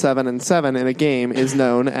 27, 7, and 7 in a game is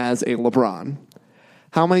known as a LeBron.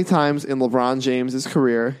 How many times in LeBron James'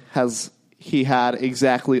 career has he had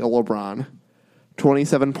exactly a LeBron?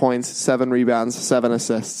 27 points, 7 rebounds, 7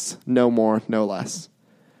 assists. No more, no less.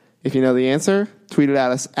 If you know the answer, tweet it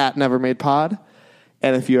at us at NeverMadePod.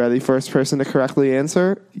 And if you are the first person to correctly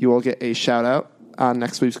answer, you will get a shout-out on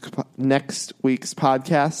next week's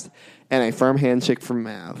podcast and a firm handshake from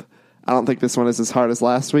Mav. I don't think this one is as hard as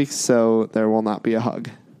last week's, so there will not be a hug.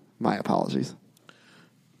 My apologies.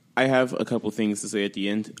 I have a couple things to say at the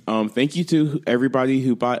end. Thank you to everybody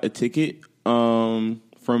who bought a ticket from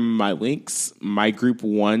my links. My group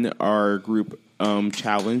won our group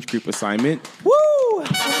challenge, group assignment. Woo!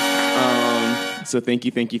 So thank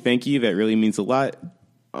you. That really means a lot.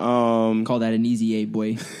 Call that an easy A,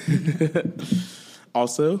 boy.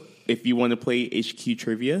 Also, if you want to play HQ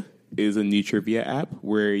Trivia, it is a new trivia app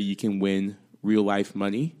where you can win real life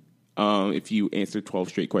money if you answer 12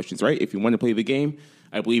 straight questions right. If you want to play the game,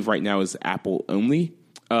 I believe right now is Apple only.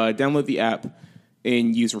 Download the app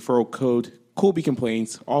and use referral code Colby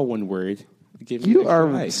Complains, all one word. You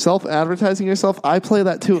are self-advertising yourself. I play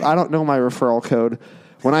that too. I don't know my referral code.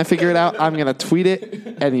 When I figure it out, I'm going to tweet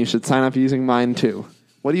it, and you should sign up using mine too.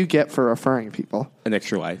 What do you get for referring people? An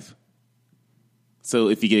extra life. So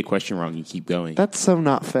if you get a question wrong, you keep going. That's so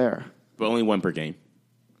not fair. But only one per game.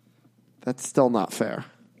 That's still not fair.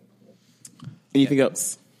 Anything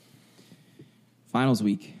else? Finals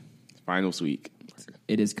week. Finals week.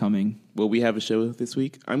 It is coming. Will we have a show this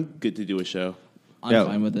week? I'm good to do a show. I'm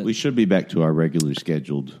fine with it. We should be back to our regularly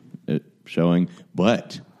scheduled showing,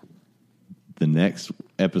 but the next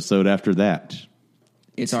episode after that,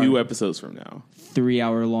 It's 2 our episodes from now.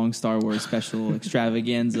 3-hour-long Star Wars special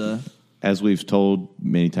extravaganza. as we've told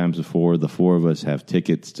many times before, the 4 of us have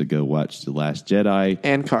tickets to go watch The Last Jedi.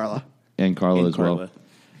 And Carla. And Carla as well.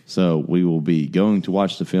 So we will be going to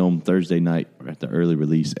watch the film Thursday night at the early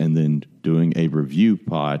release and then doing a review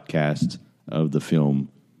podcast of the film.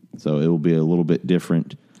 So it will be a little bit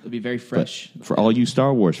different. It'll be very fresh. But for all you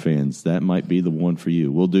Star Wars fans, that might be the one for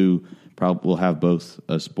you. We'll have both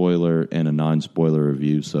a spoiler and a non-spoiler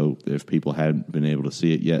review. So if people hadn't been able to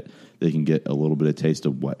see it yet, they can get a little bit of taste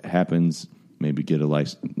of what happens, maybe get a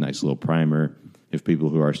nice little primer if people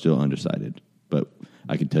who are still undecided. But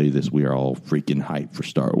I can tell you this, we are all freaking hyped for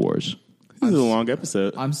Star Wars. This is a long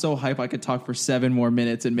episode. I'm so hype I could talk for 7 more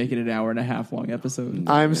minutes and make it an hour-and-a-half long episode.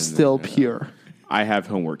 I'm still pure. I have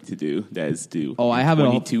homework to do that is due. Oh, I have it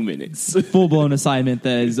all. 22 minutes. Full-blown assignment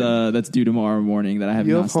that is that's due tomorrow morning that I have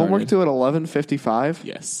You not have homework started. due at 11:55?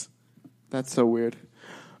 Yes. That's so weird.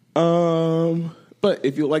 But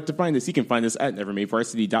if you'd like to find us, you can find us at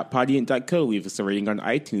nevermadevarsity.podiant.co. Leave us a rating on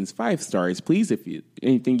iTunes, 5 stars, please, if you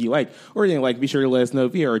anything you like. Or anything like, be sure to let us know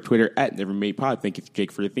via our Twitter at nevermadepod. Thank you,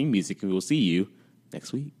 Jake, for the theme music, and we will see you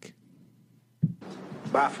next week.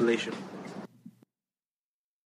 Bye, Felicia.